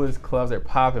coolest clubs. They're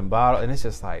popping bottles, and it's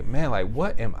just like, man, like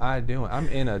what am I doing? I'm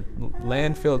in a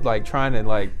landfill, like trying to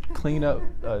like clean up.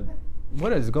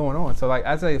 What is going on? So like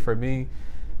I'd say for me,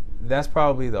 that's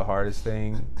probably the hardest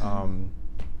thing.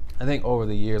 I think over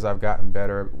the years I've gotten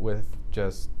better with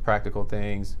just practical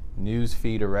things.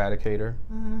 Newsfeed Eradicator.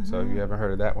 So if you haven't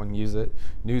heard of that one, use it.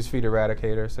 Newsfeed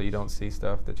Eradicator, so you don't see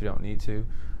stuff that you don't need to.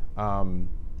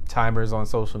 Timers on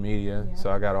social media. Yeah.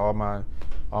 So I got all my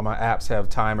apps have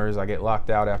timers. I get locked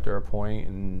out after a point,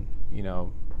 and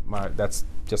that's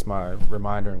just my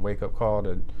reminder and wake up call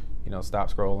to stop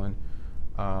scrolling.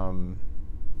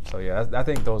 So yeah, I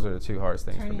think those are the 2 hardest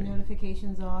things for me. Turning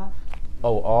notifications off.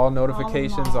 Oh, all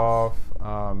notifications off.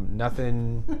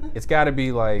 Nothing. It's got to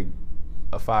be like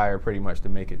a fire pretty much to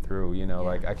make it through.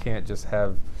 Like I can't just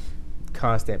have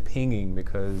constant pinging,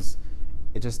 because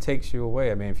it just takes you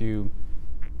away. I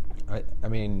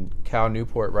mean, Cal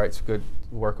Newport writes good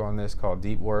work on this called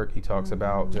Deep Work. He talks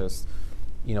about just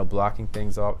blocking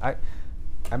things off.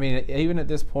 I mean, even at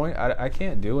this point, I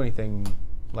can't do anything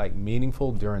like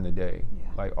meaningful during the day. Yeah.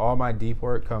 Like all my deep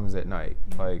work comes at night.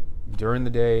 Yeah. Like during the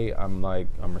day, I'm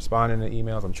responding to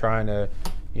emails. I'm trying to,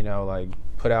 like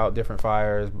put out different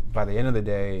fires. By the end of the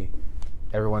day,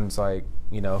 everyone's like,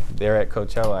 they're at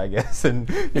Coachella, I guess, and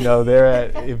they're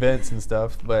at events and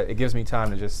stuff. But it gives me time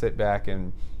to just sit back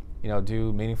and,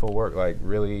 do meaningful work. Like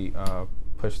really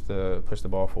push the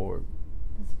ball forward.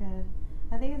 That's good.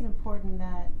 I think it's important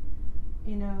that,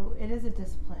 it is a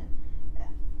discipline.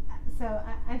 So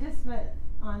I just met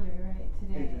Andre, right,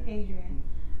 today, Adrian.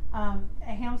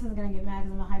 Hamilton's going to get mad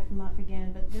because I'm going to hype him up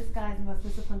again, but this guy's the most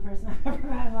disciplined person I've ever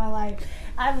met in my life.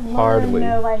 I've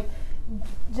learned, like,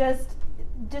 just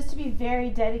to be very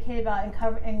dedicated about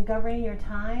and governing your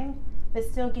time, but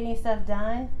still getting stuff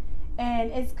done.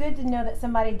 And it's good to know that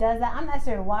somebody does that. I'm not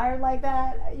necessarily wired like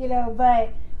that,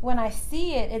 but when I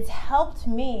see it, it's helped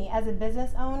me as a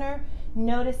business owner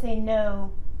know to say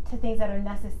no to things that are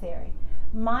necessary.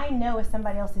 My no is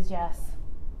somebody else's yes.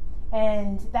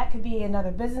 And that could be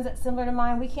another business that's similar to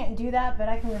mine. We can't do that, but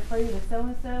I can refer you to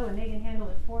so-and-so and they can handle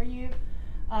it for you.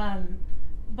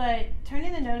 But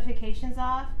turning the notifications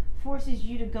off forces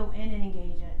you to go in and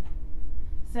engage it.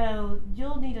 So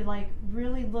you'll need to like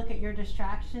really look at your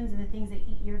distractions and the things that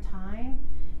eat your time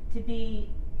to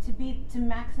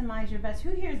maximize your best.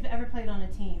 Who here has ever played on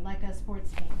a team, like a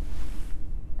sports team?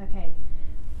 Okay,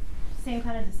 same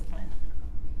kind of discipline,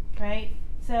 right?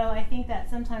 So I think that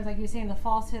sometimes, like you're saying, the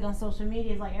falsehood on social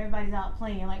media is like everybody's out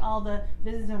playing, like all the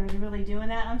business owners are really doing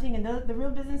that. I'm thinking the real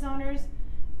business owners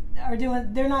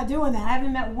they're not doing that. I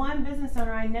haven't met one business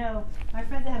owner I know, my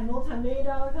friends that have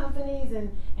multi-million-dollar companies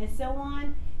and so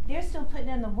on, they're still putting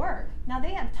in the work. Now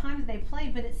they have time that they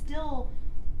play, but it's still,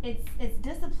 it's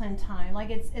discipline time. Like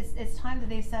it's time that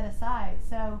they've set aside.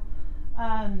 So,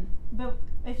 but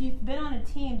if you've been on a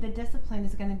team, the discipline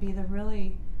is going to be the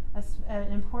really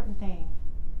an important thing.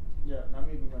 Yeah, and I'm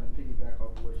even going to piggyback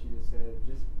off of what she just said,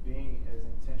 just being as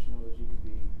intentional as you can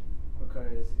be.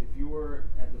 Because if you were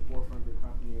at the forefront of your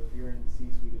company, if you're in the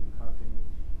C-suite of the company,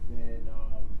 then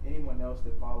anyone else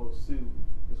that follows suit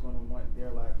is going to want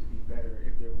their life to be better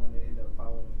if they're going to end up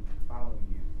following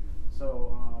you.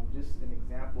 So just an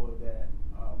example of that,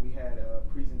 we had a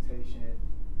presentation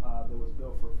that was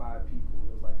built for 5 people.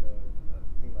 It was like I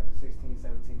think like a 16,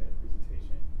 17-minute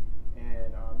presentation.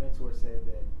 And our mentor said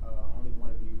that only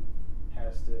one of you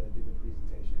has to do the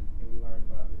presentation. And we learned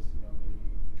about this,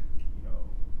 maybe,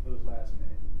 it was last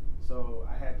minute. So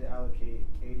I had to allocate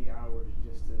 80 hours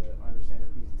just to understand a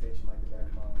presentation like the back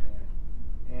of my own hand.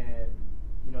 And,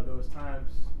 there was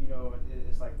times,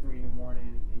 it's like 3 in the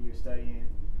morning and you're studying,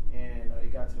 and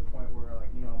it got to the point where, like,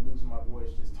 I'm losing my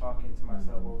voice just talking to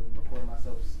myself over recording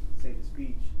myself say the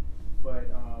speech.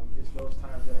 But it's those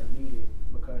times that are needed,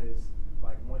 because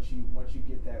like once you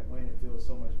get that win, it feels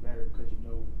so much better because you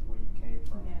know where you came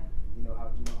from. Yeah. You know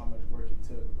how much work it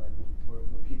took, like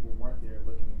when people weren't there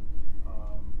looking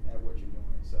at what you're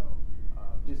doing. So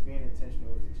just being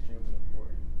intentional is extremely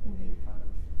important in any kind of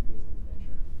business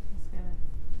venture. That's good.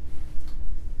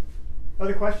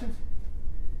 Other questions?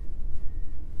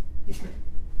 Yes, ma'am.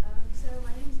 So my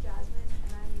name is Jasmine,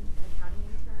 and I'm an accounting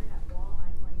intern at Wall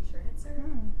Einhorn Insurance.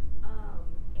 And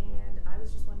I was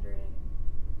just wondering,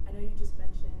 I know you just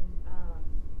mentioned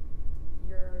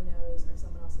your no's are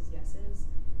someone else's yeses.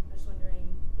 I was just wondering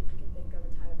if you can think of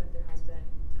a time. I bet there has been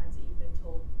times that you've been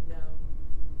told no,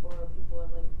 or people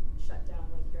have like shut down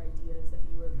like your ideas that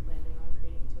you were planning on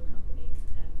creating into a company,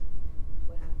 and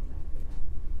what happened after that.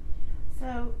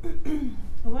 So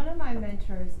one of my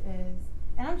mentors is,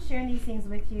 and I'm sharing these things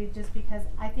with you just because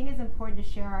I think it's important to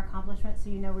share our accomplishments so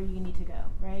you know where you need to go,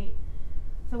 right?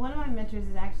 So one of my mentors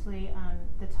is actually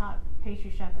the top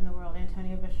pastry chef in the world,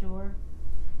 Antonio Bashur.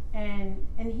 And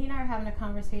he and I were having a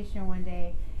conversation one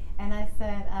day, and I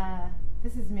said,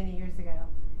 this is many years ago,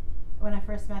 when I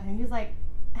first met him. He was like,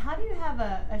 how do you have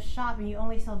a shop and you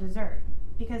only sell dessert?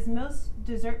 Because most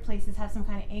dessert places have some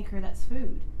kind of anchor that's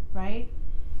food, right?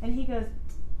 And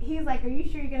he's like, are you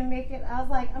sure you're going to make it? I was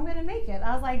like, I'm going to make it.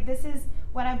 I was like, this is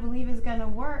what I believe is going to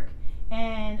work.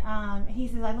 And he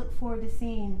says, I look forward to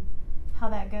seeing how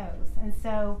that goes. And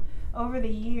so over the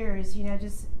years,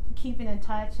 just keeping in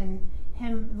touch and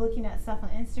him looking at stuff on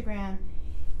Instagram,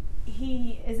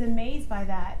 he is amazed by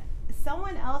that.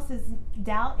 Someone else's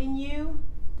doubt in you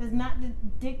does not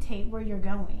dictate where you're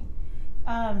going.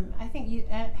 I think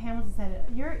Hamilton said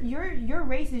it. Your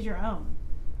race is your own.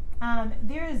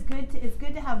 It's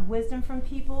good to have wisdom from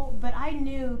people, but I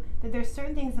knew that there's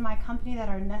certain things in my company that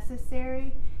are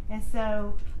necessary, and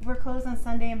so we're closed on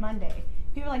Sunday and Monday.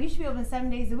 People are like, you should be open 7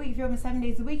 days a week. If you're open 7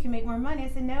 days a week, you make more money. I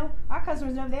said, no, our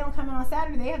customers know if they don't come in on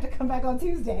Saturday, they have to come back on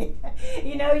Tuesday.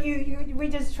 We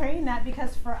just train that,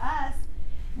 because for us,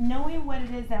 knowing what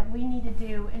it is that we need to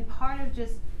do, and part of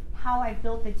just how I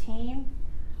built the team,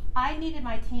 I needed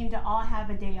my team to all have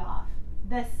a day off,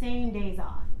 the same days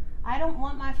off. I don't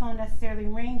want my phone necessarily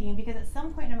ringing, because at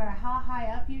some point, no matter how high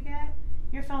up you get,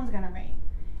 your phone's gonna ring.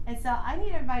 And so I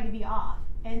need everybody to be off.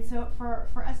 And so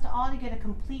for us to all to get a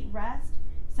complete rest,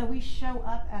 so we show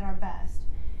up at our best.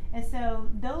 And so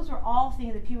those were all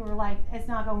things that people were like, it's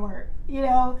not gonna work.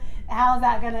 How's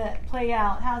that gonna play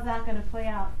out? How's that gonna play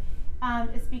out?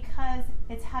 It's because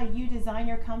it's how you design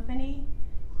your company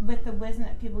with the wisdom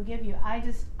that people give you. I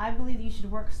believe that you should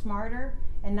work smarter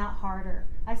and not harder.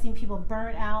 I've seen people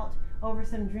burn out over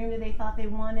some dream that they thought they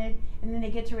wanted, and then they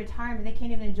get to retirement, they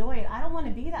can't even enjoy it. I don't want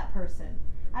to be that person.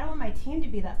 I don't want my team to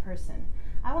be that person.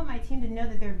 I want my team to know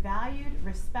that they're valued,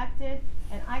 respected,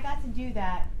 and I got to do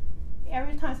that.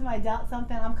 Every time somebody doubts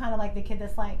something, I'm kind of like the kid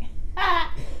that's like,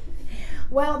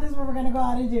 well, this is what we're going to go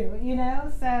out and do,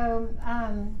 So,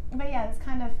 but yeah, it's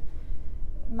kind of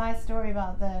my story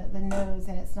about the no's,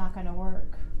 and it's not going to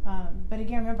work. But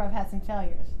again, remember, I've had some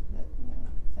failures,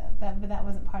 but that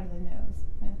wasn't part of the no's.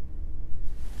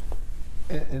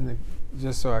 Yeah. And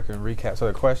just so I can recap, so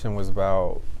the question was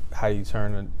about how you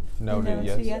turn a no to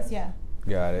yes. Yes, yeah.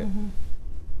 Got it.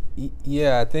 Mm-hmm.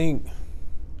 Yeah, I think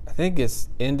it's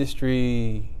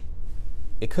industry.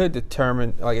 It could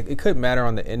determine, like, it could matter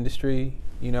on the industry.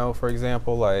 For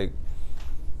example, like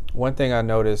one thing I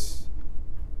noticed,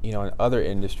 you know, in other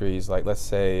industries, like let's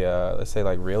say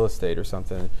like real estate or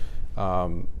something,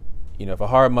 you know, if a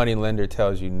hard money lender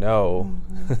tells you no,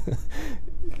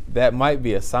 that might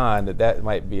be a sign that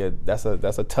might be that's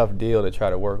a tough deal to try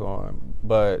to work on.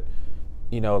 But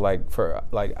you know, like for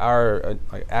like our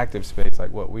like active space,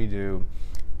 like what we do,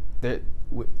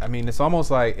 I mean, it's almost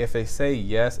like if they say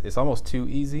yes, it's almost too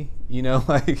easy, you know,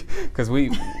 like because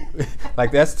we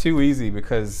like that's too easy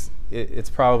because it's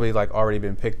probably like already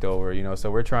been picked over, you know.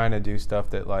 So we're trying to do stuff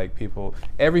that like people,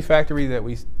 every factory that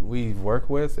we work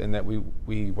with and that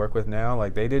we work with now,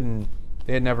 like they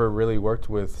had never really worked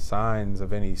with signs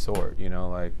of any sort, you know.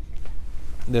 Like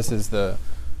this is the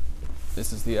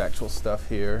actual stuff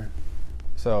here.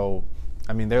 So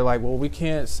I mean, they're like, well, we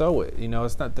can't sew it, you know.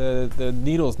 It's not the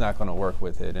needle's not going to work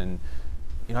with it, and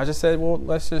you know, I just said, well,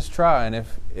 let's just try, and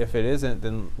if it isn't,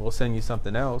 then we'll send you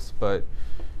something else. But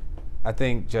I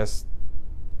think just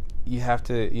you have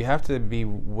to be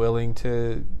willing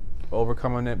to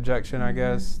overcome an objection, I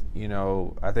guess. You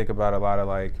know, I think about a lot of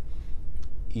like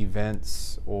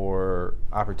events or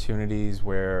opportunities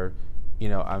where, you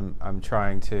know, I'm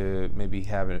trying to maybe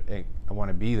I want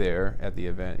to be there at the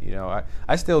event. You know,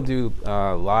 I still do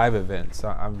live events.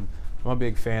 I'm a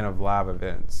big fan of live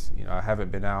events. You know, I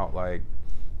haven't been out like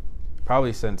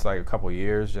probably since like a couple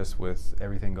years, just with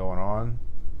everything going on.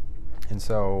 And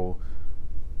so,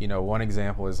 you know, one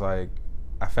example is like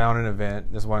I found an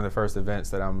event. This is one of the first events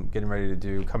that I'm getting ready to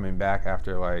do, coming back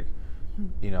after like,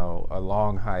 you know, a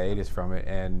long hiatus from it.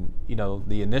 And you know,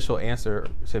 the initial answer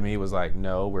to me was like,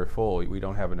 no, we're full, we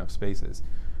don't have enough spaces.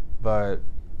 But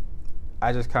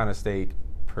I just kind of stayed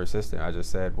persistent. I just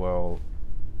said, well,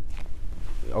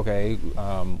 okay,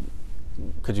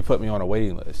 could you put me on a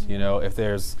waiting list? You know, if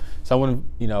there's someone,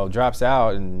 you know, drops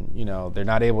out and, you know, they're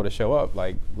not able to show up,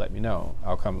 like, let me know.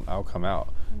 I'll come out.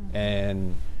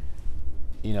 And,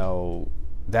 you know,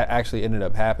 that actually ended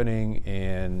up happening.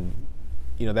 And,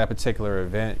 you know, that particular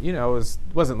event, you know,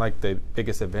 wasn't like the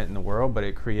biggest event in the world, but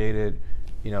it created,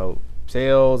 you know,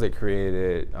 sales, it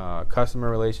created customer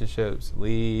relationships,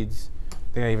 leads.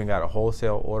 I think I even got a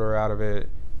wholesale order out of it.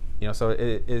 You know, so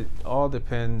it all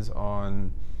depends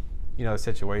on, you know, the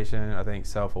situation. I think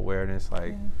self-awareness,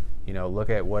 like, you know, look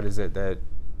at what is it that,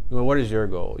 well, what is your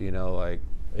goal? You know, like,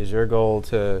 is your goal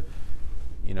to,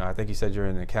 you know, I think you said you're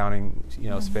in the accounting, you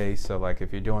know, space. So like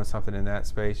if you're doing something in that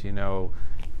space, you know,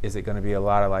 is it going to be a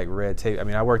lot of like red tape? I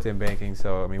mean, I worked in banking,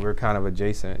 so I mean, we're kind of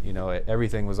adjacent, you know,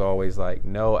 everything was always like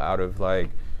no, out of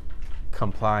like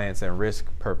compliance and risk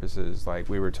purposes. Like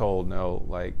we were told no,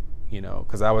 like, you know,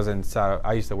 because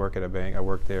I used to work at a bank. I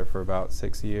worked there for about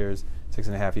 6.5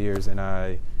 years, and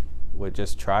I would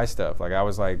just try stuff. Like I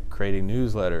was like creating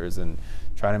newsletters and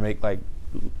trying to make like,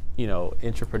 you know,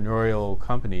 entrepreneurial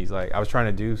companies. Like I was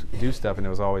trying to do stuff, and it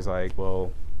was always like,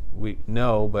 well,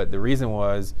 but the reason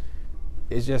was,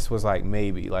 it just was like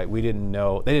maybe, like they didn't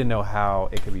know how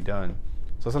it could be done.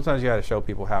 So sometimes you got to show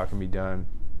people how it can be done.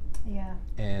 Yeah.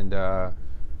 And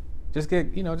just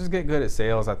get good at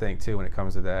sales, I think, too, when it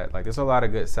comes to that. Like there's a lot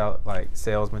of good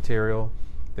sales material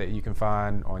that you can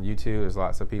find on YouTube. There's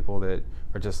lots of people that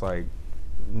are just like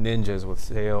ninjas with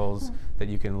sales that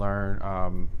you can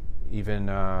learn. Even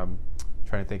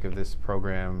trying to think of this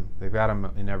program. They've got them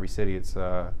in every city. It's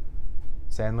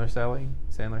Sandler Selling,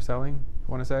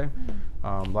 I want to say.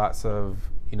 Lots of,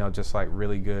 you know, just like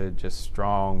really good, just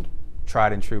strong,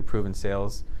 tried and true, proven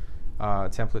sales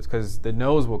templates, because the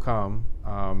no's will come.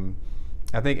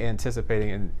 I think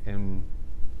anticipating and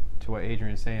to what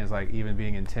Adrian's saying is like even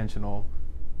being intentional.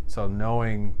 So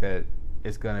knowing that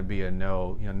it's going to be a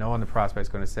no, you know, knowing the prospect's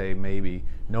going to say maybe,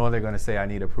 knowing they're going to say I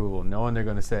need approval, knowing they're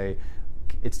going to say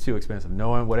it's too expensive,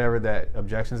 knowing whatever that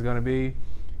objection is going to be,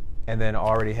 and then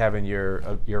already having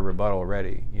your rebuttal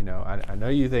ready. You know, I know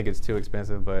you think it's too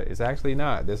expensive, but it's actually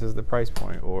not. This is the price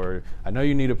point. Or I know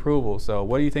you need approval, so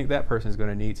what do you think that person is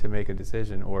going to need to make a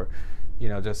decision? Or, you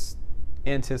know, just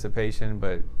anticipation,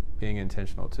 but being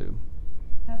intentional too.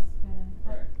 That's good.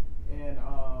 Right. And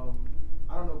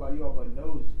I don't know about you all, but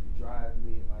no's drive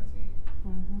me and my team.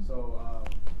 So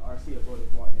our CFO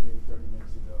just walked in maybe 30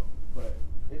 minutes ago, but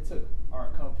it took our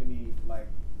company like,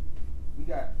 we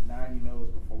got 90 no's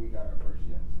before we got our first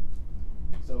yes.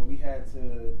 So we had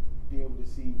to be able to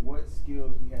see what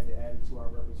skills we had to add into our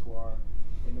repertoire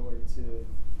in order to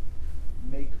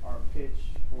make our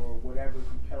pitch or whatever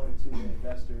compelling to the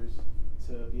investors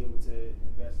to be able to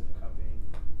invest in the company,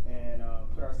 and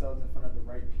put ourselves in front of the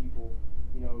right people.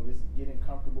 You know, just getting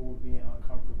comfortable with being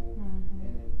uncomfortable,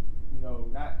 and then, you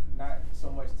know, not so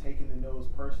much taking the no's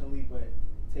personally, but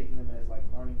taking them as like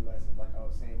learning lessons, like I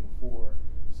was saying before,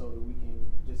 so that we can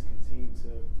just continue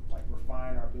to like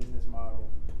refine our business model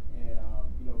and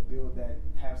build that,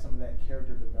 have some of that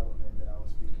character development that I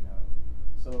was speaking of.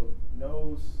 So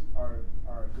no's are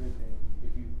a good thing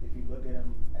if you look at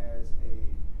them as a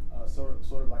sort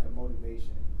of like a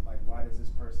motivation. Like, why does this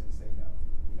person say no?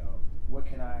 What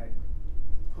can I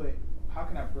put? How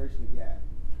can I bridge the gap?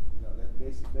 That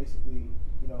basically,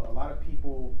 a lot of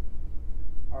people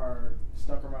are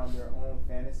stuck around their own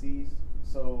fantasies.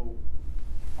 So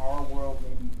our world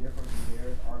may be different from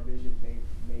theirs. Our vision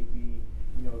may be,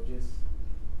 just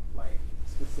like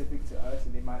specific to us,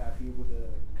 and they might not be able to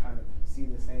kind of see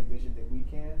the same vision that we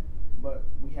can. But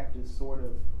we have to sort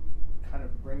of kind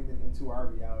of bring them into our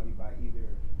reality by either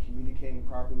communicating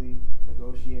properly,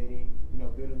 negotiating,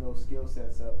 building those skill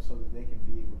sets up so that they can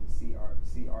be able to see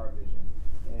our vision.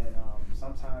 And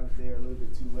sometimes they're a little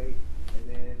bit too late, and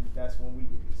then that's when we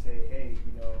get to say, hey,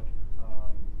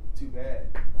 too bad.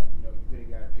 Like, you could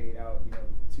have got paid out,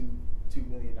 $2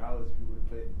 million if you would have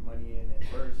put money in at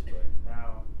first, but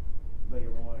now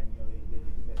later on, they get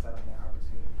to miss out on that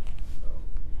opportunity. So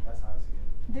that's how I see it.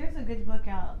 There's a good book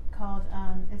out called,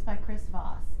 it's by Chris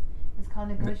Voss. It's called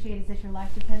Negotiate as If Your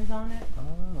Life Depends on It.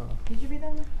 Oh. Did you read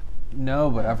that one?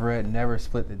 No, but I've read Never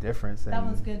Split the Difference. That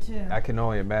one's good too. I can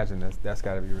only imagine that's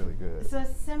got to be really good. So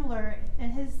it's similar,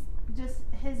 and his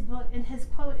book, and his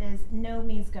quote is, "No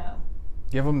means go."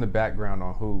 Give them the background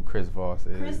on who Chris Voss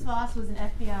is. Chris Voss was an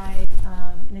FBI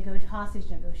hostage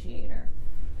negotiator,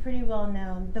 pretty well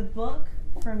known. The book,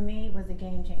 for me, was a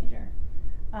game changer.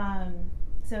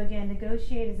 So again,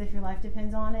 negotiate as if your life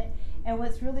depends on it. And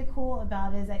what's really cool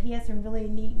about it is that he has some really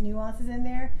neat nuances in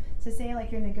there. So say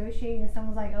like you're negotiating and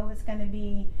someone's like, oh, it's going to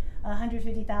be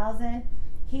 $150,000.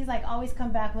 He's like always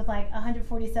come back with like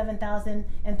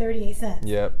 $147,038.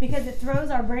 Yep. Because it throws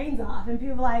our brains off, and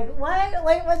people are like, what?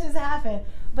 Like, what just happened?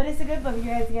 But it's a good book. You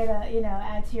guys get to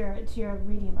add to your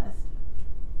reading list.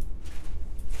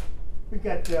 We've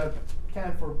got time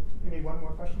for maybe one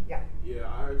more question. Yeah. Yeah,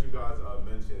 I heard you guys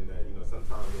mention that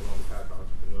sometimes along the path of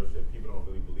entrepreneurship, people don't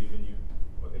really believe in you,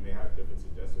 or they may have different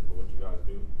suggestions for what you guys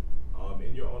do.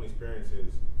 In your own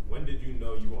experiences, when did you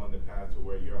know you were on the path to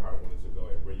where your heart wanted to go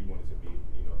and where you wanted to be,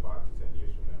 5 to 10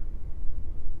 years from now?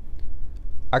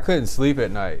 I couldn't sleep at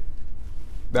night.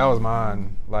 That was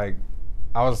mine. Like,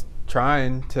 I was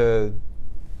trying to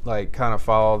like kind of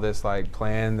follow this like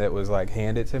plan that was like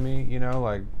handed to me,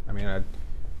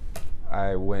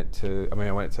 I went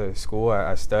to school,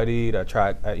 I studied, I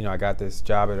tried, I got this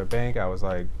job at a bank. I was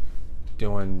like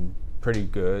doing pretty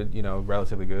good,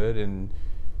 relatively good. And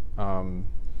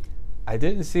I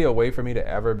didn't see a way for me to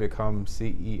ever become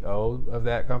CEO of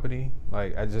that company.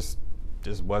 Like, I just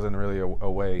wasn't really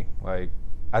a way. Like,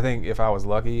 I think if I was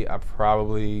lucky, I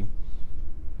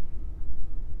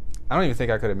don't even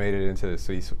think I could have made it into the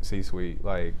C-suite,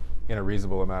 like, in a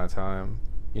reasonable amount of time,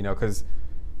 because,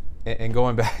 and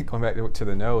going back to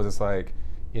the nose, it's like,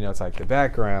 it's like the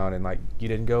background, and like, you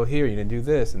didn't go here, you didn't do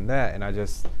this and that, and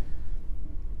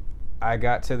I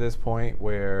got to this point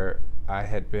where I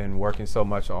had been working so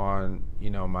much on,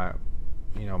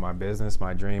 my business,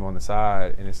 my dream on the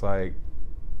side, and it's like,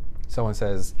 someone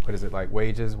says, what is it, like,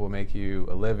 wages will make you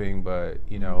a living, but,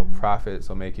 profits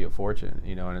will make you a fortune,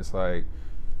 and it's like,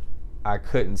 I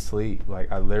couldn't sleep.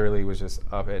 Like, I literally was just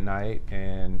up at night,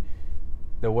 and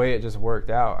the way it just worked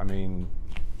out,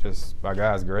 just by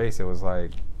God's grace, it was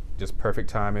like just perfect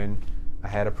timing. I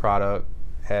had a product,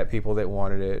 had people that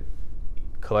wanted it,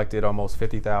 collected almost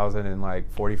 $50,000 in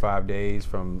like 45 days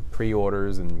from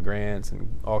pre-orders and grants and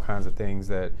all kinds of things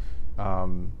that,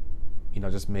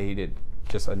 just made it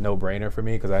just a no-brainer for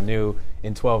me, because I knew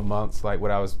in 12 months, like, what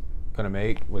I was gonna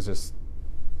make was just,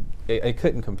 it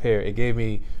couldn't compare. It gave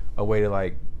me a way to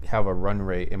like have a run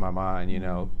rate in my mind,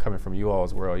 coming from you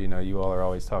all's world. You all are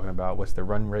always talking about what's the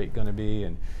run rate going to be,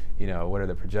 and what are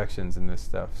the projections and this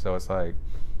stuff. So it's like,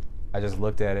 I just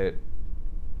looked at it,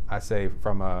 I say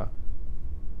from a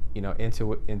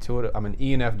intuitive. I'm an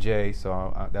ENFJ,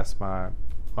 so that's my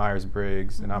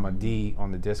Myers-Briggs, and I'm a D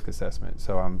on the DISC assessment.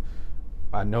 So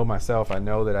I know myself. I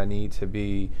know that I need to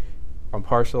be. I'm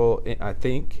partial, I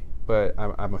think, but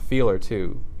I'm a feeler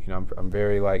too. I'm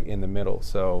very like in the middle.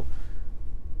 So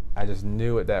I just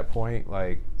knew at that point,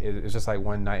 like, it's just like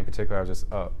one night in particular, I was just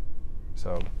up.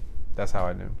 So that's how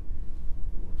I knew.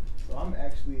 So I'm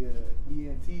actually a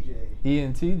ENTJ.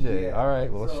 ENTJ. Yeah. All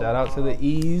right. Well, So, shout out to the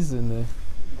E's and the.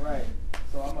 Right.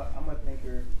 So I'm a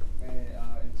thinker and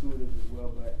intuitive as well,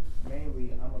 but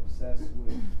mainly I'm obsessed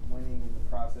with winning and the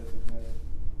process of winning.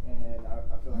 And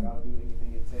I feel like I'll do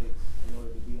anything it takes in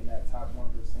order to be in that top 1%,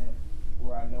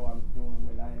 where I know I'm doing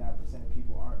what 99% of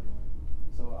people aren't doing.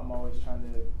 So I'm always trying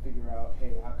to figure out,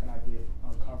 hey, how can I get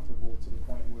uncomfortable comfortable to the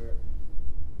point where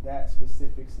that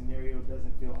specific scenario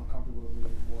doesn't feel uncomfortable with me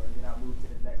anymore, and then I move to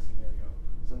the next scenario.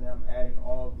 So now I'm adding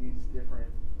all of these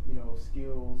different,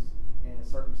 skills and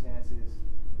circumstances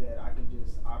that I can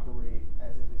just operate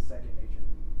as if it's second nature to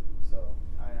me. So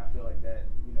I feel like that,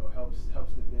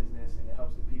 helps the business and it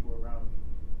helps the people around me,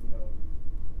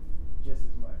 just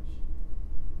as much.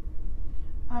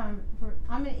 I'm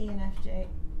an ENFJ.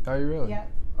 Are you really?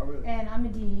 Yep. Oh, really? And I'm a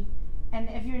D. And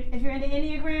if you're into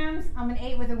Enneagrams, I'm an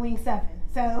 8 with a wing 7.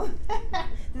 So,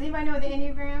 does anybody know the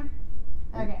Enneagram?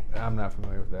 Okay. I'm not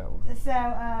familiar with that one.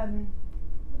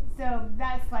 So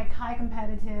that's like high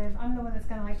competitive. I'm the one that's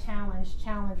gonna like challenge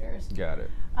challengers. Got it.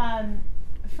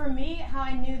 For me, how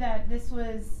I knew that this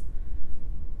was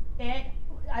it,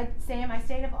 I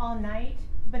stayed up all night,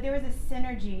 but there was a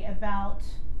synergy about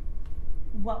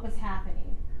what was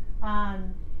happening.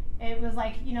 It was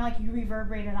like, like you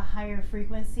reverberate at a higher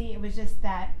frequency. It was just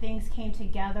that things came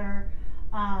together.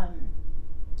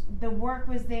 The work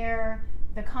was there,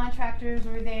 the contractors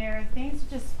were there, things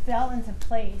just fell into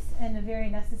place in a very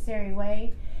necessary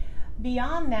way.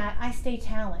 Beyond that, I stay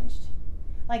challenged.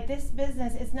 Like this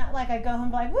business, it's not like I go home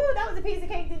and be like, woo, that was a piece of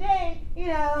cake today.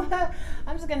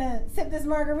 I'm just gonna sip this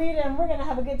margarita and we're gonna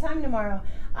have a good time tomorrow.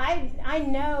 I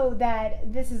know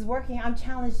that this is working. I'm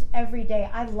challenged every day.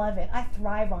 I love it. I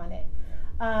thrive on it.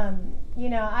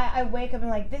 I wake up and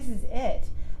like, this is it.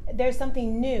 There's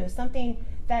something new, something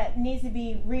that needs to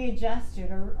be readjusted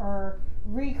or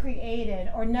recreated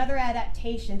or another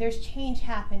adaptation. There's change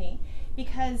happening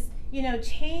because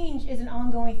change is an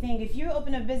ongoing thing. If you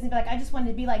open a business and be like, I just want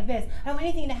to be like this, I don't want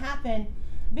anything to happen,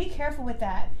 be careful with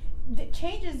that. The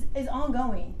change is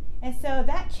ongoing. And so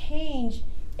that change,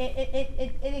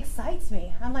 it excites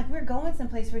me. I'm like, we're going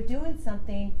someplace, we're doing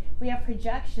something, we have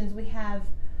projections, we have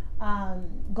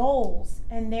goals,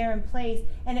 and they're in place,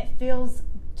 and it feels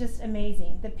just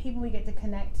amazing. The people we get to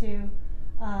connect to,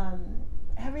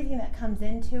 everything that comes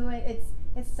into it,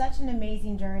 it's such an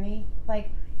amazing journey. Like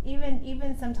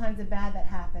even sometimes the bad that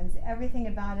happens, everything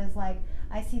about it is like,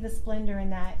 I see the splendor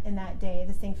in that day.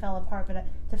 This thing fell apart, but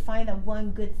to find that one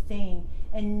good thing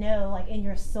and know, like in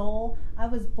your soul, I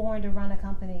was born to run a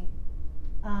company.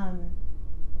 I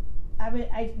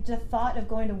just thought of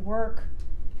going to work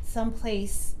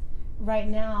someplace right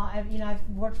now. I've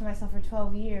worked for myself for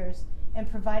 12 years and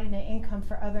provided an income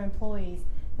for other employees.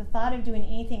 The thought of doing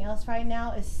anything else right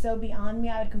now is so beyond me.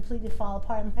 I would completely fall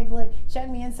apart. I'm like, look, check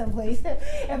me in someplace.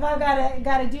 If I've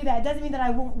gotta do that, it doesn't mean that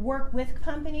I won't work with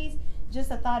companies. Just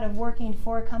the thought of working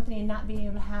for a company and not being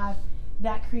able to have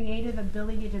that creative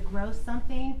ability to grow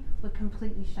something would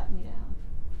completely shut me down.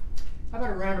 How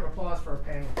about a round of applause for our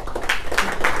panel?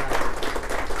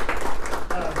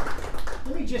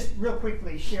 Let me just real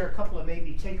quickly share a couple of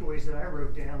maybe takeaways that I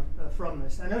wrote down from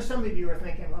this. I know some of you are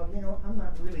thinking, well, I'm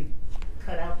not really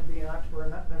cut out to be an entrepreneur,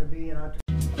 I'm not going to be an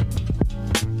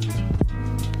entrepreneur.